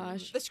 my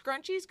gosh. The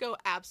scrunchies go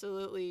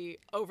absolutely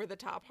over the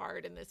top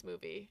hard in this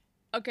movie.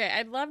 Okay,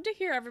 I'd love to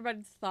hear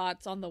everybody's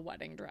thoughts on the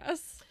wedding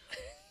dress.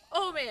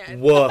 Oh,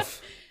 man.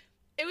 woof.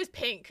 It was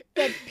pink.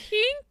 The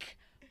pink,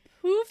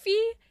 poofy,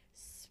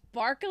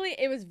 sparkly.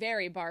 It was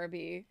very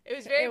Barbie. It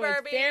was very It was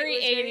Barbie. very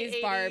it was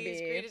 80s Barbie.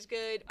 Great is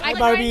good. I Like,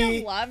 Barbie. kind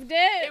of loved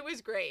it. It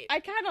was great. I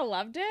kind of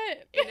loved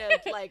it. In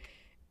a, like,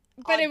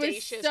 but it was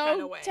audacious so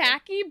kind of way.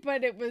 tacky,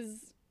 but it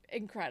was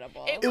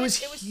incredible. It was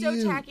so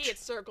huge. tacky it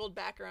circled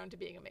back around to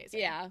being amazing.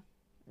 Yeah.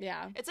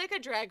 Yeah. It's like a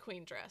drag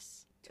queen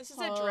dress. This is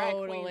a drag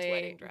queen's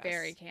wedding dress.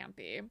 Very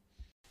campy.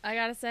 I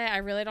gotta say, I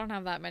really don't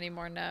have that many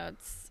more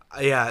notes.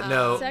 Yeah,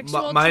 no.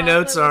 Sexual My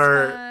notes chocolate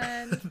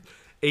are was fun.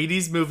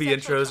 80s movie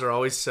Sexual intros are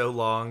always so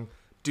long.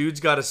 Dude's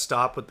got to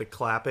stop with the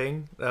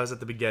clapping. That was at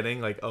the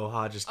beginning. Like,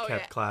 Oha just kept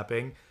yeah.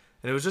 clapping.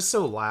 And it was just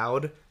so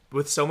loud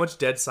with so much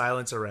dead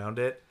silence around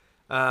it.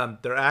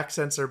 Their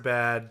accents are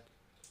bad.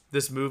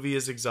 This movie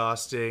is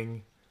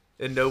exhausting.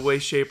 In no way,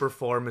 shape, or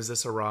form is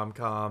this a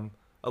rom-com.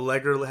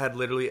 Allegra had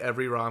literally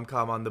every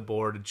rom-com on the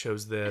board and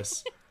chose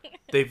this.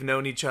 They've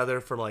known each other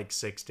for like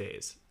 6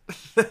 days.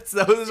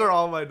 Those are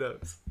all my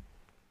notes.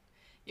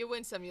 You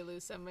win some, you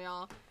lose some,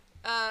 y'all.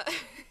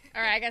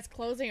 All right, I guess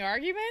closing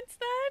arguments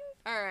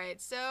then? All right,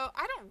 so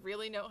I don't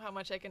really know how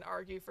much I can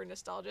argue for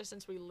nostalgia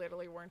since we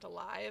literally weren't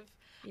alive.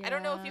 I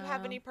don't know if you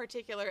have Yeah. any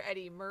particular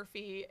Eddie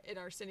Murphy in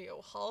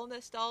Arsenio Hall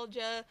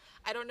nostalgia.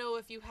 I don't know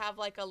if you have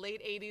like a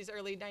late 80s,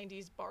 early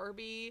 90s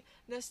Barbie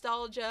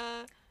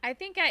nostalgia. I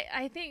think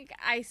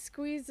I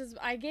squeezed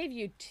I gave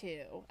you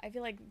 2. I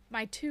feel like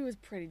my 2 is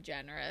pretty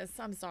generous.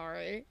 I'm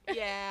sorry.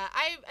 Yeah,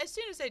 as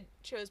soon as I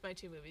chose my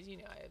 2 movies, you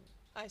know,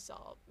 I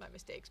saw my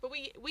mistakes. But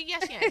we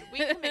yes, yeah,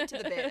 we commit to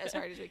the bit as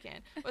hard as we can.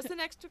 What's the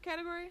next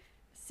category?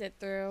 Sit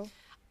through.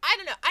 I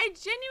don't know. I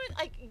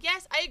genuinely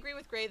yes, I agree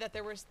with Gray that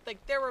there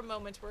were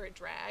moments where it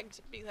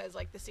dragged because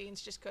like the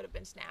scenes just could have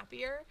been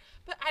snappier.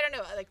 But I don't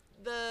know, like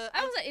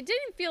It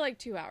didn't feel like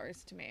 2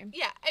 hours to me.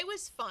 yeah, it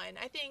was fun.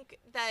 I think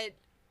that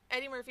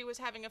Eddie Murphy was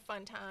having a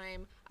fun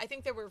time. I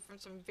think there were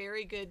some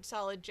very good,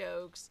 solid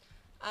jokes.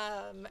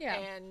 Yeah.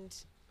 And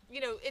you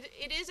know,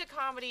 it is a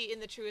comedy in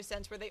the truest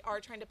sense where they are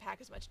trying to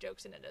pack as much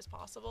jokes in it as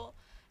possible.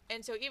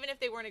 And so even if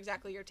they weren't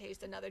exactly your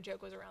taste, another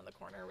joke was around the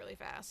corner really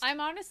fast. I'm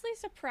honestly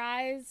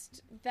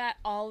surprised that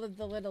all of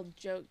the little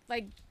jokes,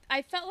 like,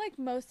 I felt like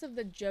most of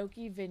the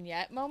jokey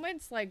vignette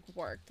moments, like,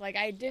 worked. Like,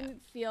 I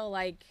didn't feel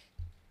like,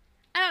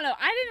 I don't know,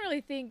 I didn't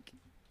really think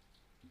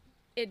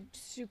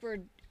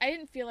I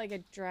didn't feel like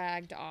it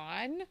dragged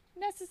on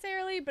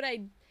necessarily, but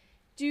I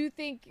do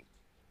think,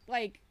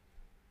 like,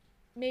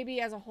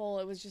 maybe as a whole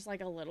it was just,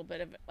 like, a little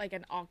bit of, like,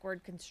 an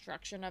awkward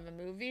construction of a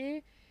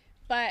movie.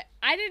 But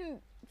I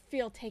didn't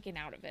feel taken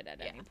out of it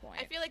at any point.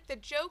 I feel like the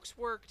jokes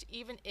worked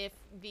even if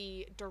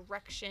the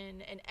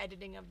direction and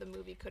editing of the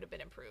movie could have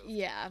been improved.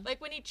 Yeah.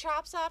 Like when he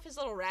chops off his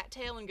little rat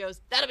tail and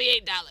goes, "That'll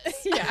be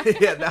 $8." Yeah.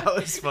 Yeah, that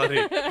was funny.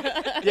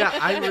 Yeah,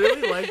 I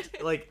really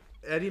liked like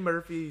Eddie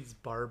Murphy's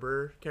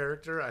barber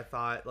character. I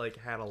thought like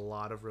had a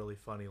lot of really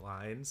funny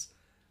lines.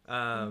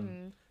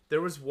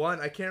 There was one,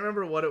 I can't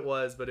remember what it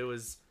was, but it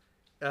was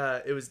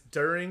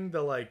during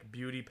the like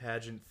beauty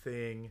pageant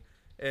thing,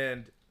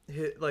 and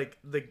like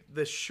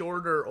the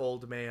shorter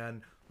old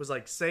man was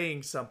like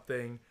saying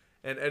something,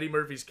 and Eddie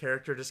Murphy's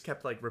character just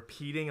kept like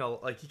repeating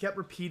he kept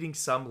repeating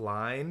some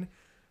line.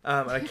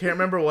 I can't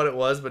remember what it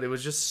was, but it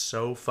was just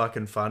so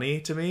fucking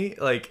funny to me.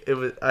 Like it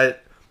was, I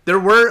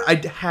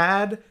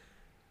had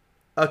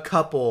a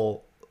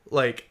couple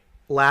like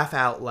laugh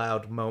out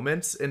loud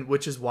moments, and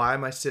which is why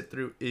my sit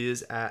through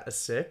is at a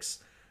 6.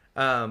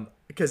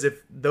 Because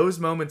if those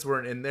moments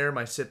weren't in there,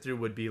 my sit through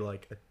would be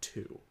like a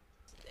 2.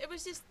 It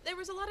was just, there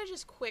was a lot of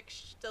just quick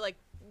like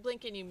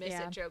blink and you miss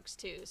it jokes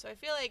too. So I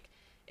feel like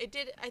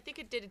I think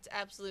it did its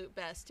absolute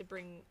best to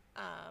bring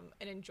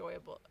an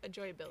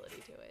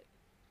enjoyability to it.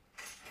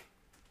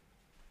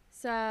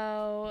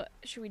 So,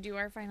 should we do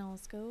our final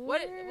score?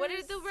 What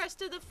are the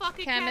rest of the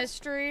fucking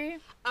chemistry?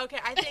 Okay,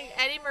 I think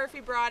Eddie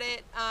Murphy brought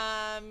it.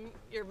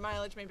 Your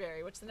mileage may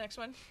vary. What's the next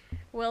one?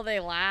 Will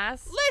they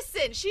last?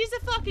 Listen, she's a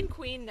fucking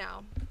queen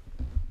now.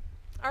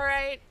 All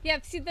right. Yeah,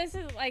 see, this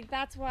is like,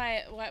 that's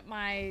what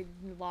my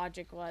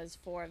logic was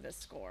for the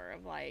score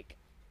of like,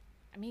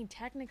 I mean,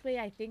 technically,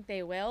 I think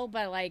they will,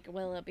 but like,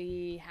 will it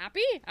be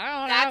happy? I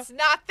don't know. That's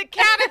not the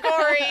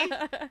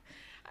category.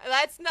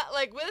 That's not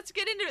like, let's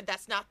get into it.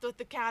 That's not what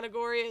the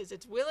category is.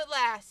 It's will it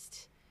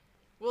last?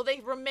 Will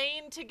they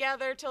remain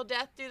together till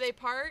death do they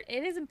part?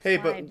 It is implied, Hey,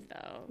 but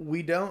though.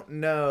 we don't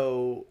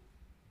know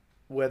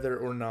whether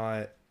or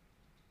not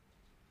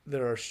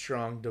there are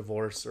strong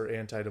divorce or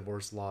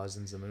anti-divorce laws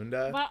in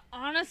Zamunda. But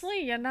honestly,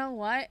 you know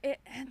what? It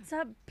ends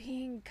up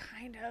being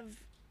kind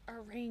of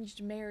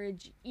arranged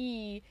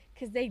marriage-y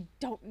because they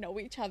don't know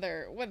each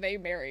other when they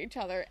marry each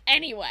other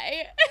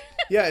anyway.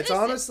 Yeah, it's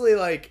honestly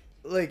like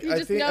I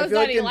just think I knows feel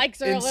that like he likes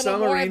her a in little some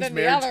more arranged than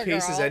the marriage other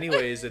cases, girl.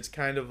 anyways, it's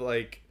kind of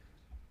like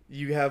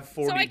you have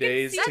 40 I can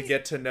days see- to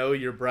get to know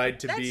your bride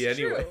to be, That's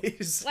true.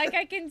 anyways. Like,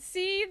 I can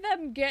see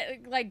them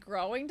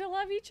growing to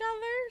love each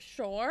other,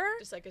 sure.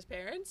 Just like his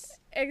parents.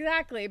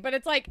 Exactly, but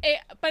it's like,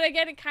 but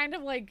again, it kind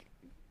of like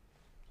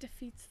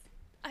defeats.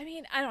 I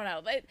mean, I don't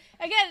know. But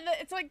again,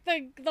 it's like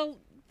the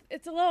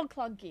it's a little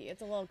clunky.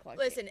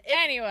 Listen,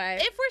 anyway,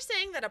 if we're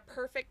saying that a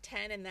perfect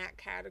 10 in that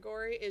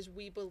category is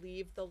we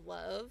believe the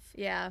love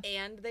yeah,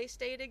 and they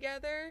stay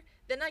together,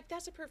 then like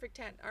that's a perfect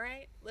 10. All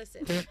right,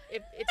 listen, if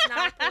it's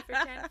not a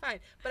perfect 10, fine,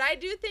 but I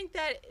do think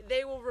that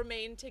they will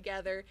remain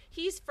together.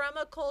 He's from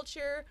a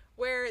culture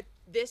where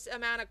this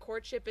amount of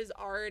courtship is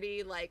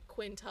already like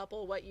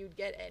quintuple what you'd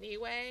get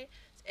anyway,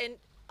 and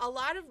a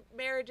lot of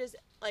marriages,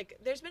 like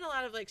there's been a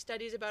lot of like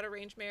studies about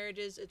arranged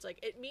marriages. It's like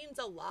it means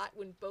a lot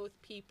when both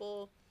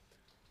people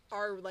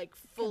are like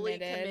fully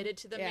committed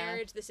to the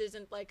marriage. This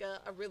isn't like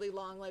a really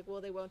long like will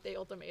they won't they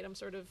ultimatum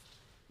sort of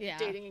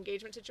dating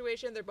engagement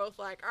situation. They're both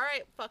like, all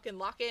right, fucking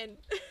lock in.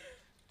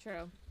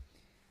 True.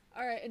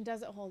 All right, and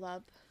does it hold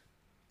up?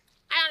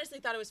 I honestly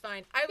thought it was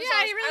fine.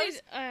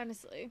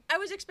 Honestly, I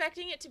was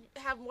expecting it to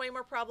have way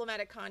more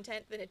problematic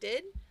content than it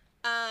did.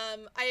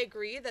 I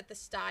agree that the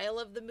style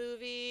of the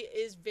movie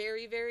is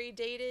very, very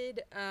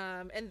dated.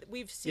 And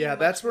we've seen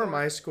that's where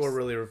my score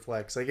really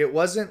reflects. Like, it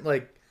wasn't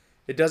like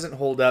it doesn't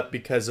hold up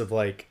because of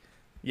like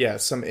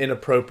some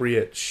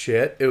inappropriate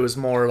shit. It was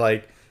more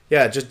like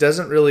it just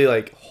doesn't really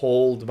like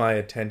hold my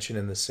attention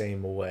in the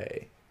same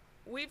way.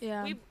 We've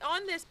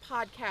on this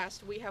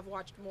podcast we have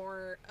watched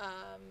more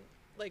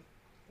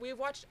we've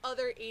watched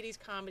other 80s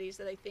comedies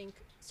that I think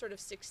sort of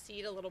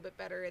succeed a little bit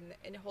better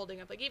in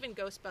holding up, like even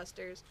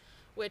Ghostbusters,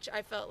 which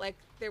I felt like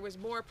there was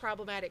more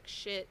problematic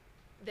shit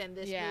than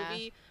this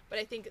movie, but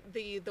I think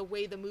the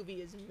way the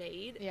movie is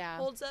made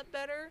holds up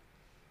better,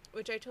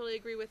 which I totally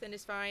agree with and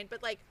is fine.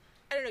 But like,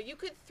 I don't know, you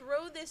could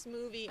throw this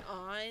movie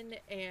on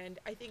and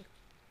I think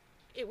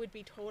it would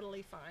be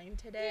totally fine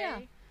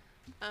today.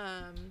 So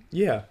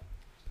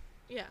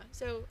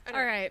I don't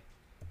all right,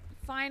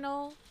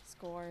 final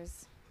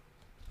scores.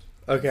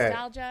 Okay.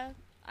 Nostalgia,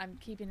 I'm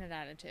keeping it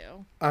at a 2.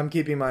 I'm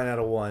keeping mine at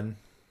a 1.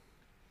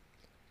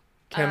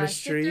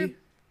 Chemistry.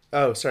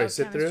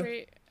 Sit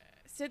through.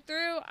 Sit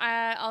through.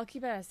 I'll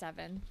keep it at a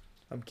 7.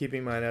 I'm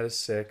keeping mine at a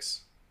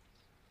 6.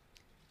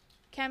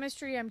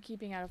 Chemistry, I'm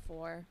keeping at a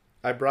 4.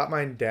 I brought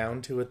mine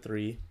down to a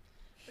 3.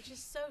 which is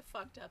so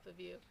fucked up of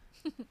you.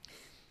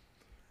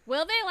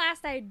 Will They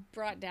Last, I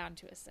brought down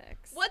to a 6.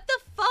 What the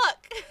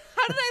fuck?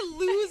 How did I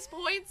lose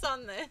points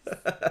on this?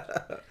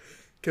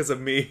 Because of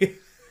me.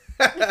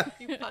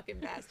 You fucking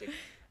bastard.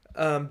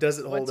 Does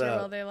it hold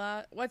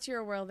up? What's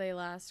your Will They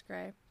Last,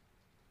 Gray?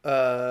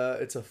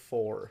 It's a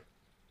 4.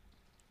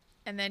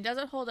 And then does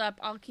it hold up?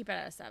 I'll keep it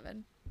at a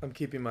 7. I'm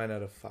keeping mine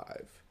at a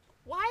 5.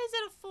 Why is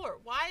it a 4?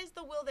 Why is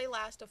the Will They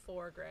Last a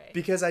 4, Gray?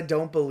 Because I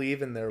don't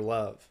believe in their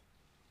love.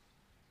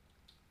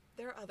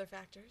 There are other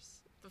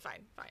factors. But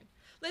fine.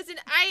 Listen,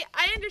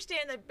 I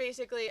understand that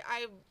basically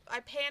I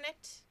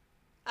panicked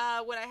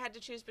when I had to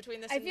choose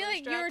between this and I feel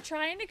like Moonstruck. you were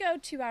trying to go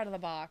too out of the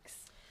box.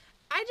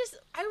 I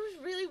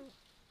was really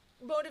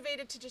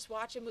motivated to just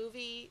watch a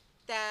movie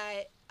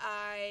that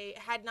I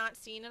had not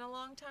seen in a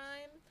long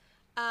time.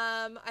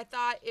 I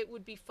thought it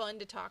would be fun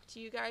to talk to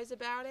you guys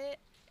about it.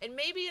 And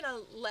maybe in a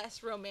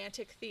less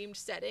romantic themed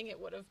setting, it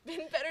would have been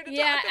better to talk about.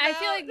 Yeah, I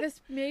feel like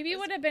this maybe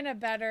would have been a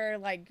better,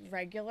 like,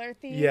 regular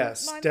theme.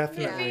 Yes, month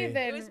definitely. movie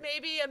than it was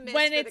maybe a miss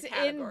when for it's the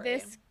category. in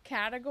this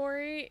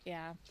category.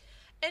 Yeah.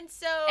 And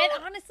so... And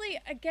honestly,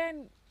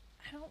 again,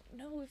 I don't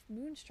know if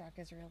Moonstruck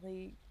is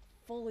really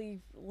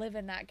fully live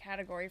in that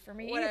category for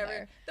me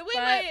either. The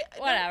way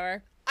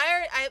whatever.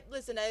 I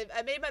listen,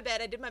 I made my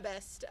bed. I did my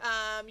best.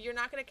 You're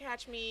not going to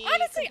catch me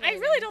Honestly, I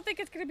complaining. really don't think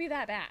it's going to be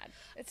that bad.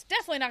 It's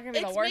definitely not going to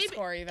be the worst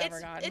score you've ever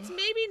gotten. It's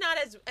maybe not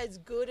as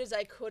good as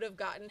I could have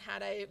gotten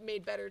had I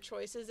made better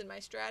choices in my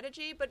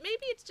strategy, but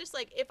maybe it's just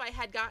like if I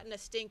had gotten a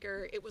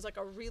stinker, it was like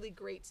a really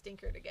great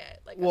stinker to get,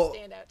 like a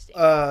standout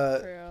stinker.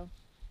 True.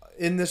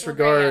 In this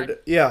regard,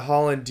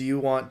 Holland, do you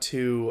want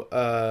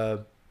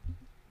to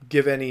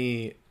give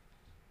any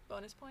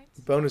bonus points?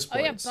 Bonus Oh,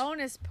 yeah, points.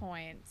 bonus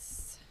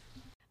points.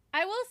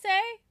 I will say,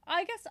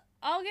 I guess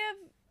I'll give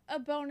a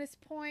bonus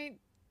point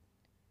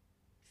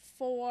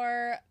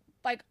for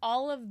like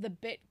all of the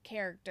bit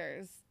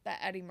characters that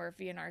Eddie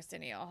Murphy and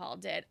Arsenio Hall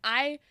did.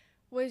 I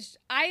was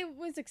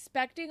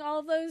expecting all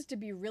of those to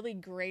be really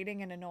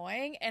grating and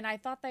annoying, and I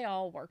thought they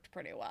all worked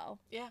pretty well.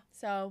 Yeah.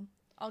 So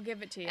I'll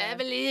give it to you. I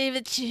believe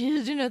the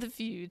children of the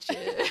future.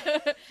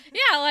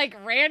 Yeah, like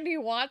Randy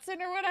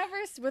Watson or whatever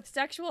with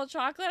Sexual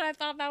Chocolate. I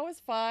thought that was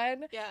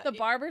fun. Yeah. The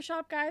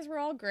barbershop guys were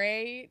all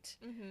great.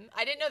 Mm-hmm.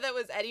 I didn't know that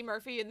was Eddie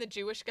Murphy in the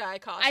Jewish guy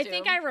costume. I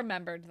think I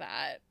remembered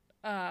that.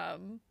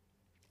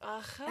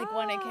 Like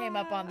when it came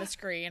up on the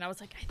screen, I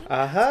was like,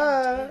 I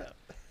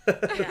think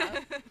that's him too.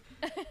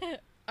 Yeah.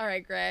 All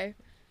right, Gray.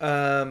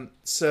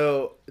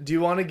 So do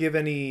you want to give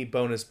any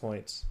bonus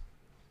points?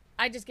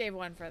 I just gave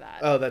one for that.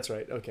 Oh, that's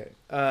right. Okay.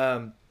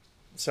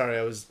 Sorry,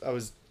 I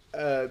was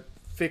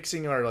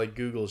fixing our like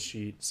Google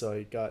sheet, so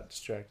I got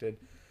distracted.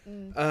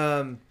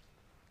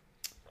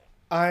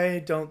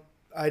 I don't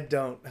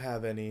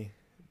have any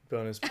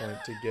bonus point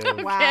to give.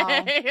 Wow.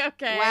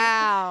 Okay.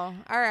 Wow.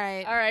 All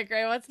right. All right,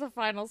 Gray. What's the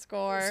final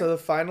score? So the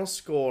final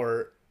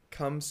score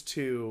comes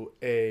to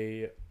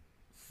a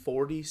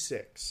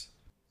 46.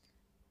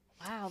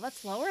 Wow,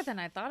 that's lower than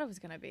I thought it was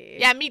gonna be.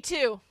 Yeah, me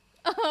too.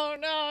 Oh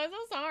no, I'm so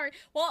sorry.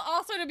 Well,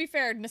 also to be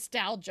fair,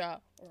 nostalgia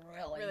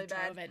really bad.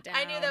 drove it down.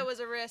 I knew that was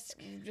a risk.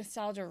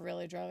 Nostalgia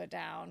really drove it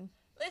down.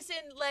 Listen,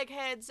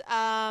 legheads,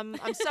 I'm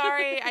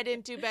sorry I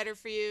didn't do better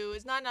for you.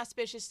 It's not an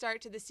auspicious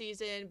start to the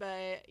season,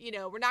 but, you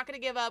know, we're not going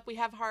to give up. We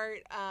have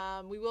heart.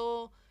 We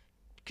will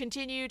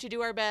continue to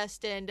do our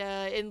best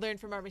and learn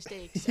from our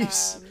mistakes. You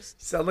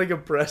sound like a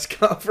press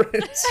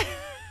conference.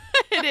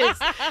 It is.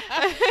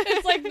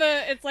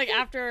 It's like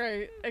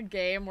after a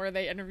game where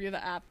they interview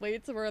the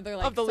athletes where they're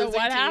like, Of the so losing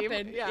what team."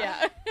 happened?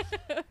 Yeah.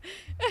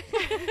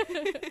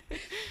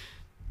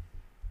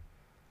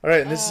 All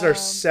right, and this is our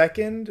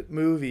second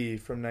movie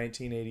from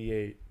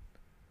 1988.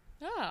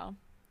 Oh.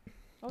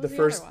 What The was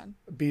first other one?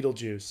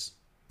 Beetlejuice.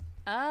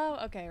 Oh,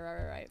 okay,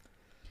 right.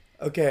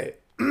 Okay.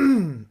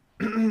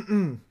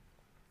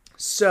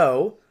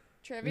 So,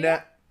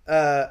 Trivia?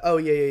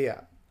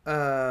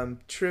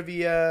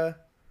 trivia.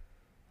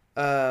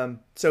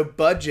 So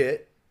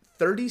budget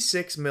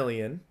 36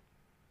 million,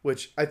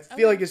 which I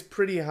feel like is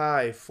pretty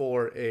high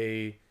for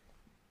a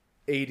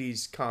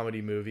 80s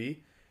comedy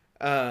movie.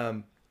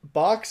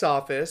 Box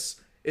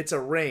office, it's a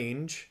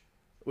range,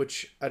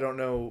 which I don't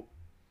know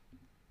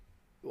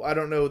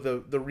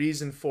the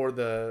reason for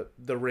the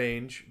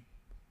range.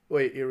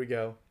 Wait, here we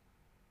go.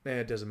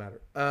 It doesn't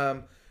matter.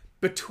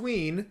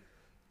 Between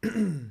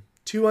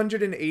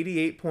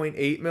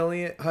 288.8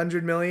 million,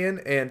 100 million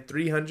and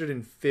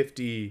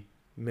 350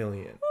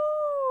 million.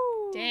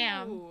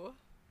 Damn. Ooh.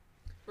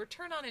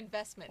 Return on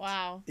investment.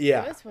 Wow.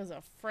 Yeah. This was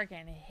a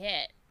freaking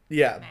hit.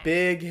 Yeah,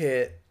 big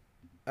hit.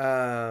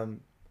 Wow.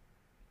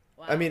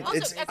 I mean, Also,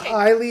 it's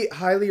okay.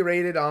 highly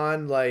rated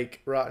on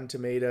like Rotten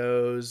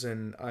Tomatoes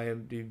and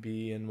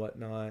IMDb and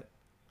whatnot.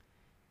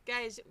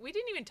 Guys, we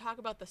didn't even talk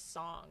about the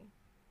song.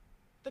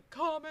 The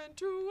Coming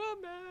to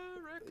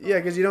America. Yeah,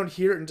 because you don't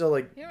hear it until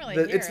like You don't really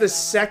hear it's it the that much.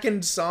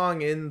 second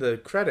song in the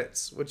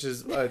credits, which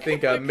is I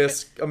think a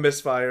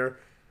misfire.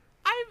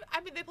 I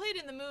mean, they played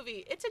it in the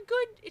movie. It's a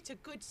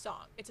good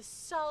song. It's a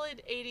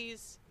solid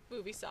 80s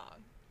movie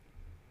song.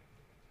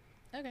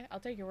 Okay, I'll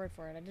take your word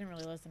for it. I didn't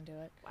really listen to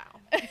it.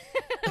 Wow.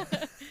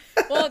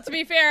 Well, to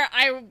be fair,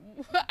 I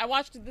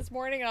watched it this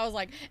morning and I was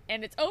like,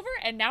 and it's over,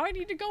 and now I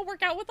need to go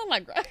work out with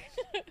Allegra.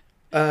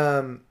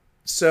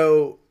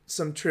 So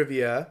some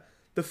trivia.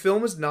 The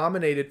film was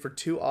nominated for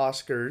 2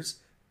 Oscars,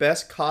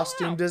 Best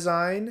Costume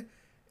Design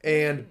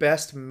and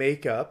Best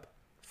Makeup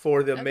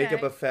for the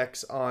makeup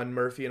effects on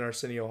Murphy and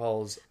Arsenio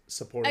Hall's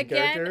supporting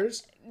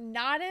characters.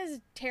 Not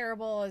as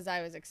terrible as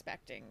I was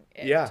expecting.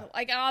 Yeah.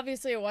 Like,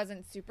 obviously it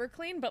wasn't super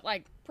clean, but,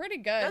 like, pretty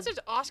good. That's just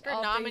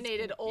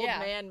Oscar-nominated old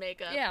man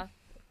makeup. Yeah.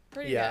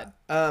 Pretty Yeah.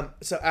 good.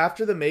 So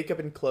after the makeup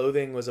and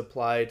clothing was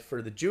applied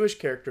for the Jewish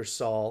character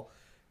Saul,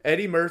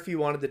 Eddie Murphy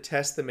wanted to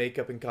test the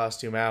makeup and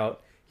costume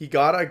out. He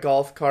got a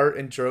golf cart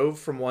and drove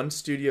from one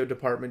studio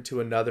department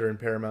to another in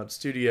Paramount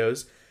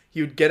Studios.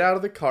 He would get out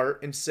of the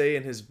cart and say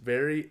in his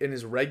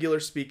regular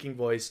speaking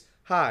voice,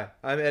 "Hi,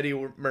 I'm Eddie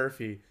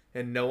Murphy,"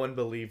 and no one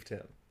believed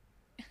him.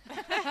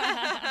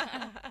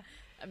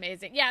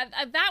 Amazing. Yeah,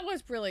 that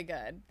was really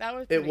good. That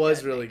was It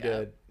was really makeup.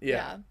 good.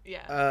 Yeah.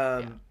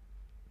 Yeah.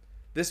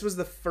 This was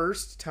the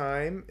first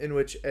time in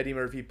which Eddie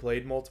Murphy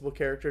played multiple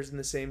characters in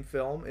the same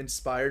film,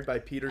 inspired by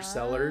Peter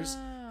Sellers,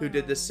 who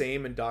did the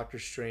same in Doctor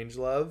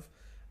Strangelove.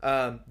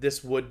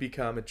 This would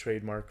become a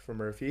trademark for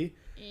Murphy.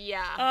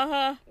 Yeah.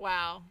 Uh-huh.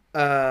 Wow.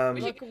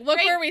 Look Greg,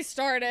 where we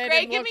started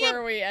Greg, and look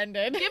where we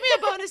ended. Give me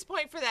a bonus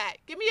point for that.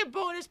 Give me a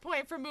bonus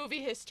point for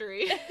movie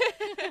history.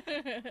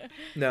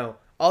 No.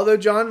 Although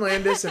John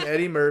Landis and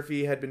Eddie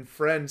Murphy had been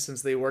friends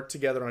since they worked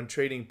together on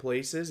Trading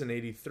Places in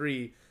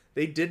 '83,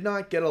 they did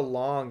not get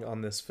along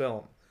on this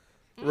film.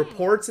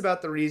 Reports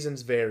about the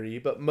reasons vary,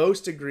 but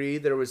most agree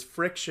there was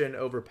friction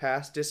over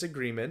past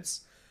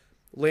disagreements.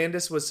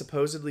 Landis was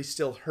supposedly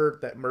still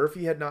hurt that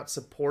Murphy had not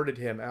supported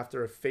him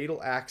after a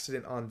fatal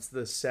accident on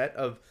the set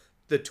of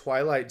the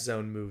Twilight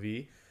Zone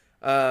movie.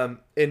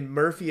 And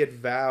Murphy had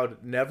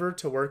vowed never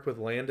to work with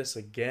Landis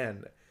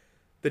again.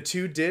 The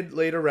two did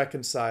later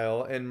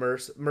reconcile, and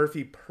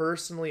Murphy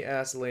personally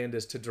asked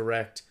Landis to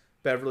direct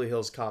Beverly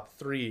Hills Cop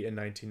 3 in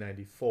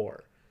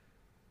 1994.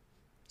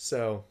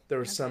 So there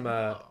was some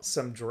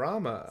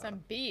drama.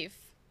 Some beef.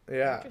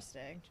 Yeah.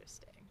 Interesting.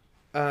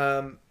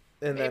 And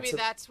Maybe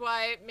that's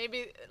why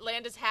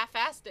Landis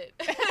half-assed it.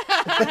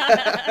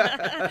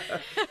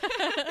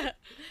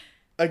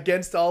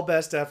 Against all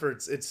best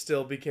efforts, it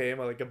still became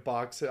like a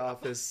box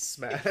office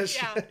smash.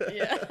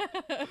 Yeah.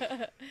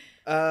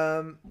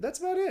 That's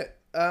about it.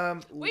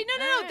 Wait,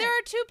 no. There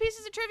are 2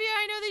 pieces of trivia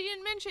I know that you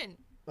didn't mention.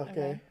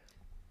 Okay.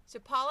 So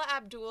Paula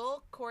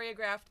Abdul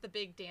choreographed the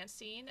big dance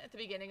scene at the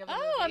beginning of the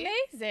movie. Oh,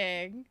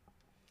 amazing.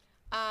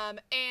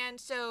 And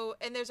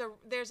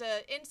there's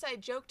a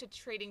inside joke to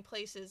Trading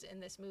Places in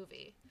this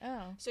movie.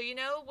 Oh. So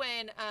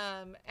when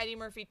Eddie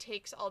Murphy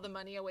takes all the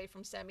money away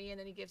from Semi and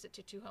then he gives it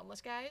to 2 homeless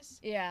guys?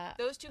 Yeah.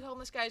 Those 2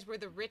 homeless guys were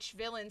the rich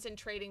villains in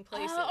Trading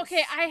Places. Oh,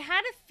 okay. I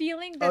had a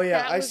feeling that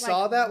I was,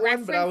 saw that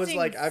one, but I was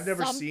like, I've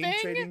never something. seen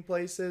Trading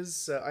Places.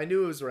 So I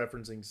knew it was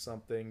referencing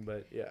something,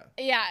 but yeah.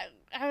 Yeah.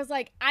 I was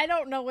like, I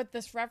don't know what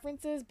this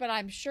reference is, but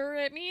I'm sure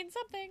it means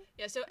something.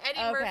 Yeah, so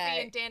Eddie Murphy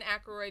and Dan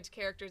Aykroyd's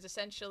characters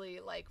essentially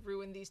like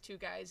ruined these 2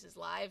 guys'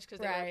 lives because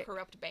they were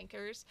corrupt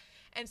bankers.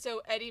 And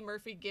so Eddie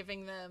Murphy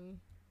giving them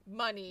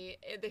money,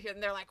 and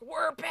they're like,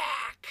 we're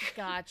back!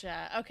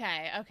 Gotcha.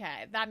 Okay.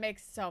 That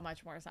makes so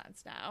much more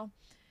sense now.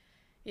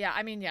 Yeah,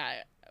 I mean,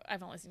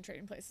 I've only seen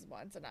Trading Places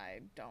once, and I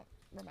don't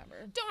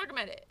remember. Don't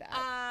recommend it.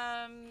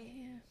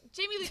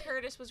 Jamie Lee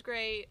Curtis was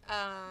great,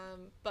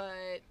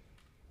 but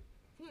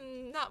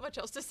not much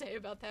else to say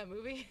about that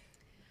movie.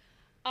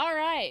 All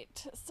right,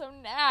 so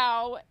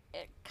now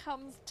it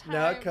comes time.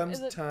 Now it comes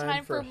is it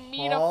time for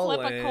me to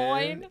flip a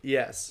coin.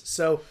 Yes.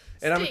 So,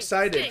 and I'm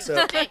excited.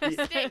 Stink.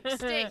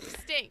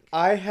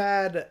 I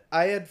had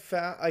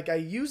found, like, I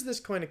used this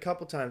coin a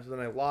couple times, but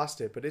then I lost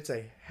it. But it's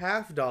a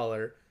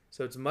 $50,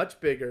 so it's much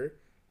bigger.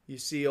 You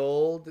see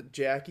old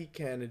Jackie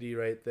Kennedy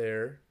right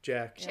there.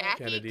 Jackie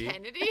Kennedy.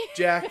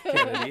 Jack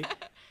Kennedy.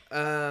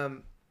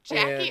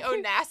 Jackie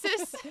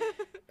Onassis.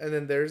 And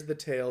then there's the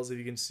tails, if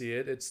you can see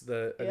it. It's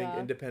I think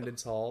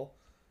Independence Hall.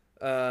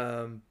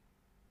 Yeah,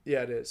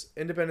 it is.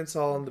 Independence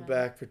Hall on the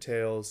back for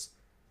tails.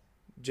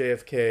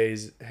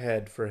 JFK's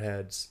head for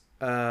heads.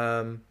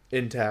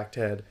 Intact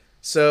head.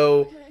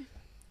 So,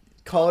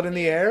 call it in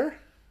the air?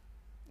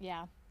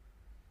 Yeah.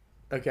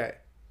 Okay.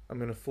 I'm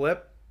going to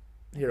flip.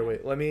 Here,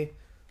 wait. Let me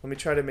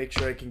try to make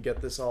sure I can get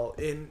this all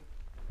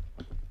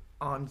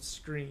on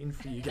screen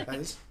for you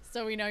guys.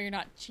 So we know you're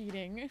not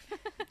cheating.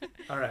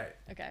 All right.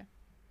 Okay.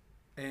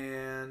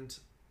 And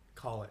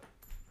call it.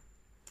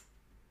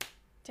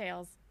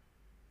 Tails.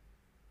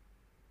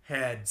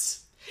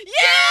 Heads. Yeah!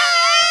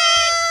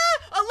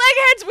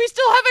 Legheads, we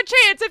still have a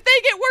chance. If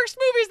they get worse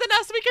movies than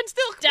us, we can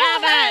still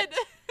Damn ahead.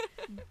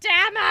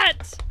 Damn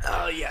it!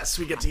 Oh, yes.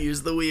 We get to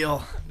use the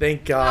wheel.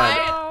 Thank God.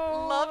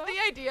 I love the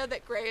idea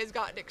that Gray has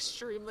gotten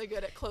extremely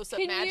good at close-up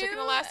magic in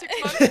the last 6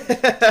 months.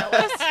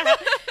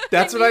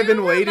 That's what I've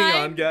been waiting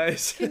on,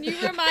 guys. Can you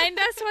remind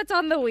us what's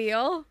on the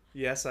wheel?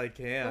 Yes, I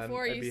can.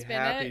 Before you I'd be spin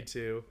happy it?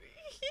 to.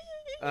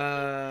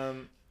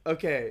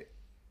 Okay.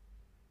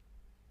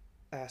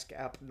 Ask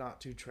app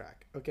not to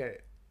track. Okay.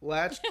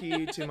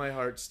 Latch-Key to my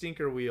heart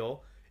stinker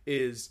wheel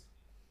is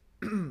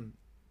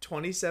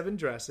 27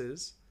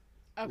 dresses.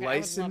 Okay,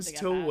 License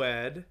to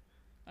Wed.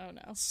 Oh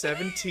no.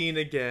 17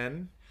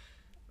 again.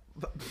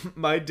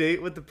 My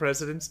Date with the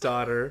President's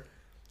Daughter.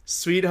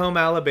 Sweet Home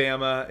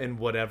Alabama, and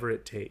Whatever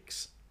It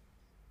Takes.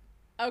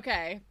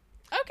 Okay.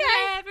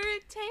 Whatever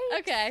it takes.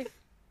 Okay.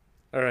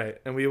 All right,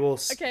 and we will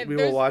Okay, we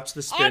will watch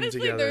the spin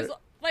honestly, together.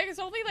 there's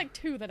only like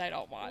 2 that I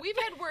don't want. We've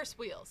had worse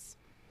wheels.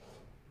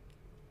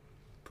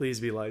 Please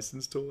be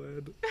Licensed to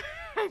Wed.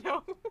 I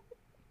know.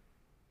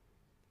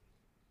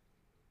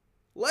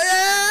 No,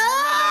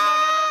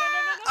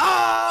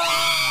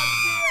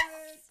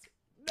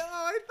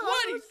 I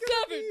thought 27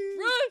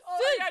 Oh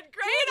my God,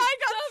 great! I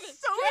got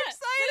so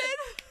excited.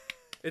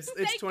 It's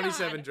Thank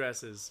 27 God.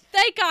 dresses.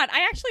 Thank God.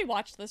 I actually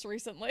watched this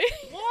recently.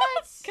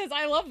 What? Because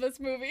I love this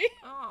movie.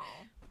 Oh.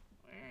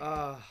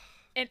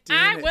 And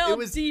Damn I it. will It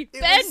was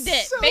defend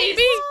it, so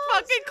baby.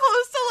 Fucking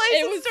close to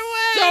It License was to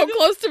Wed. so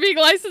close to being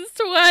licensed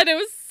to wed. It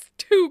was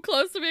too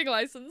close to being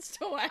licensed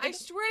to wed. I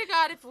swear to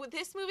God, if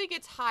this movie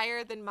gets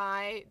higher than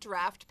my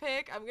draft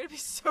pick, I'm gonna be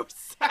so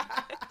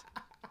sad.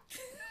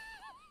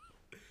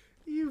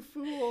 You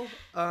fool.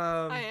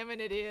 I am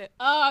an idiot.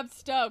 Oh, I'm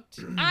stoked.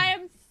 I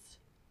am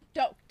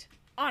stoked.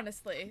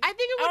 Honestly. I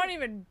think it I would. don't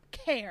even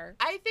care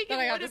I think that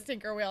I it got would the have.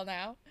 stinker wheel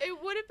now.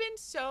 It would have been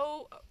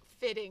so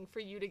fitting for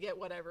you to get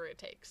Whatever It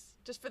Takes,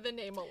 just for the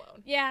name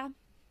alone. Yeah.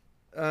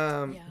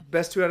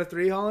 Best 2 out of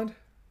 3, Holland?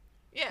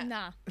 Yeah.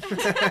 Nah.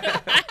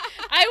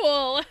 I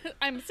will.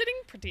 I'm sitting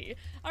pretty.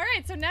 All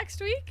right. So next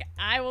week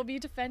I will be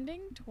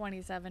defending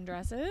 27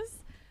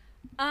 dresses.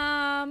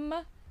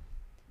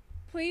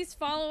 Please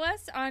follow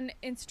us on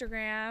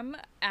Instagram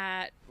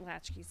at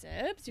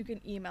LatchkeySibs. You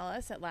can email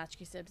us at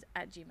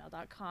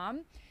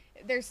latchkeysibs@gmail.com.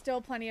 there's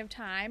still plenty of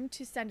time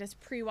to send us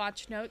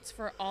pre-watch notes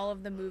for all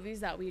of the movies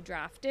that we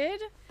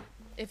drafted.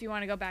 If you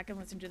want to go back and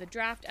listen to the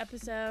draft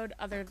episode,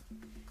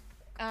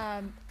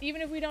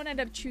 even if we don't end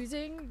up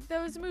choosing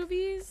those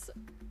movies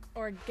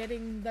or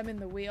getting them in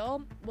the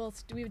wheel,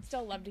 we would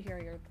still love to hear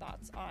your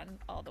thoughts on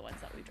all the ones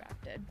that we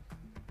drafted.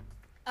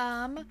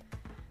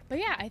 But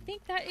yeah, I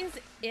think that is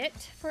it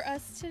for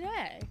us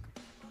today.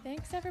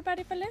 Thanks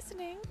everybody for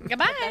listening.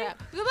 Goodbye.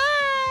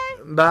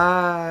 Goodbye.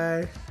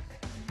 Bye.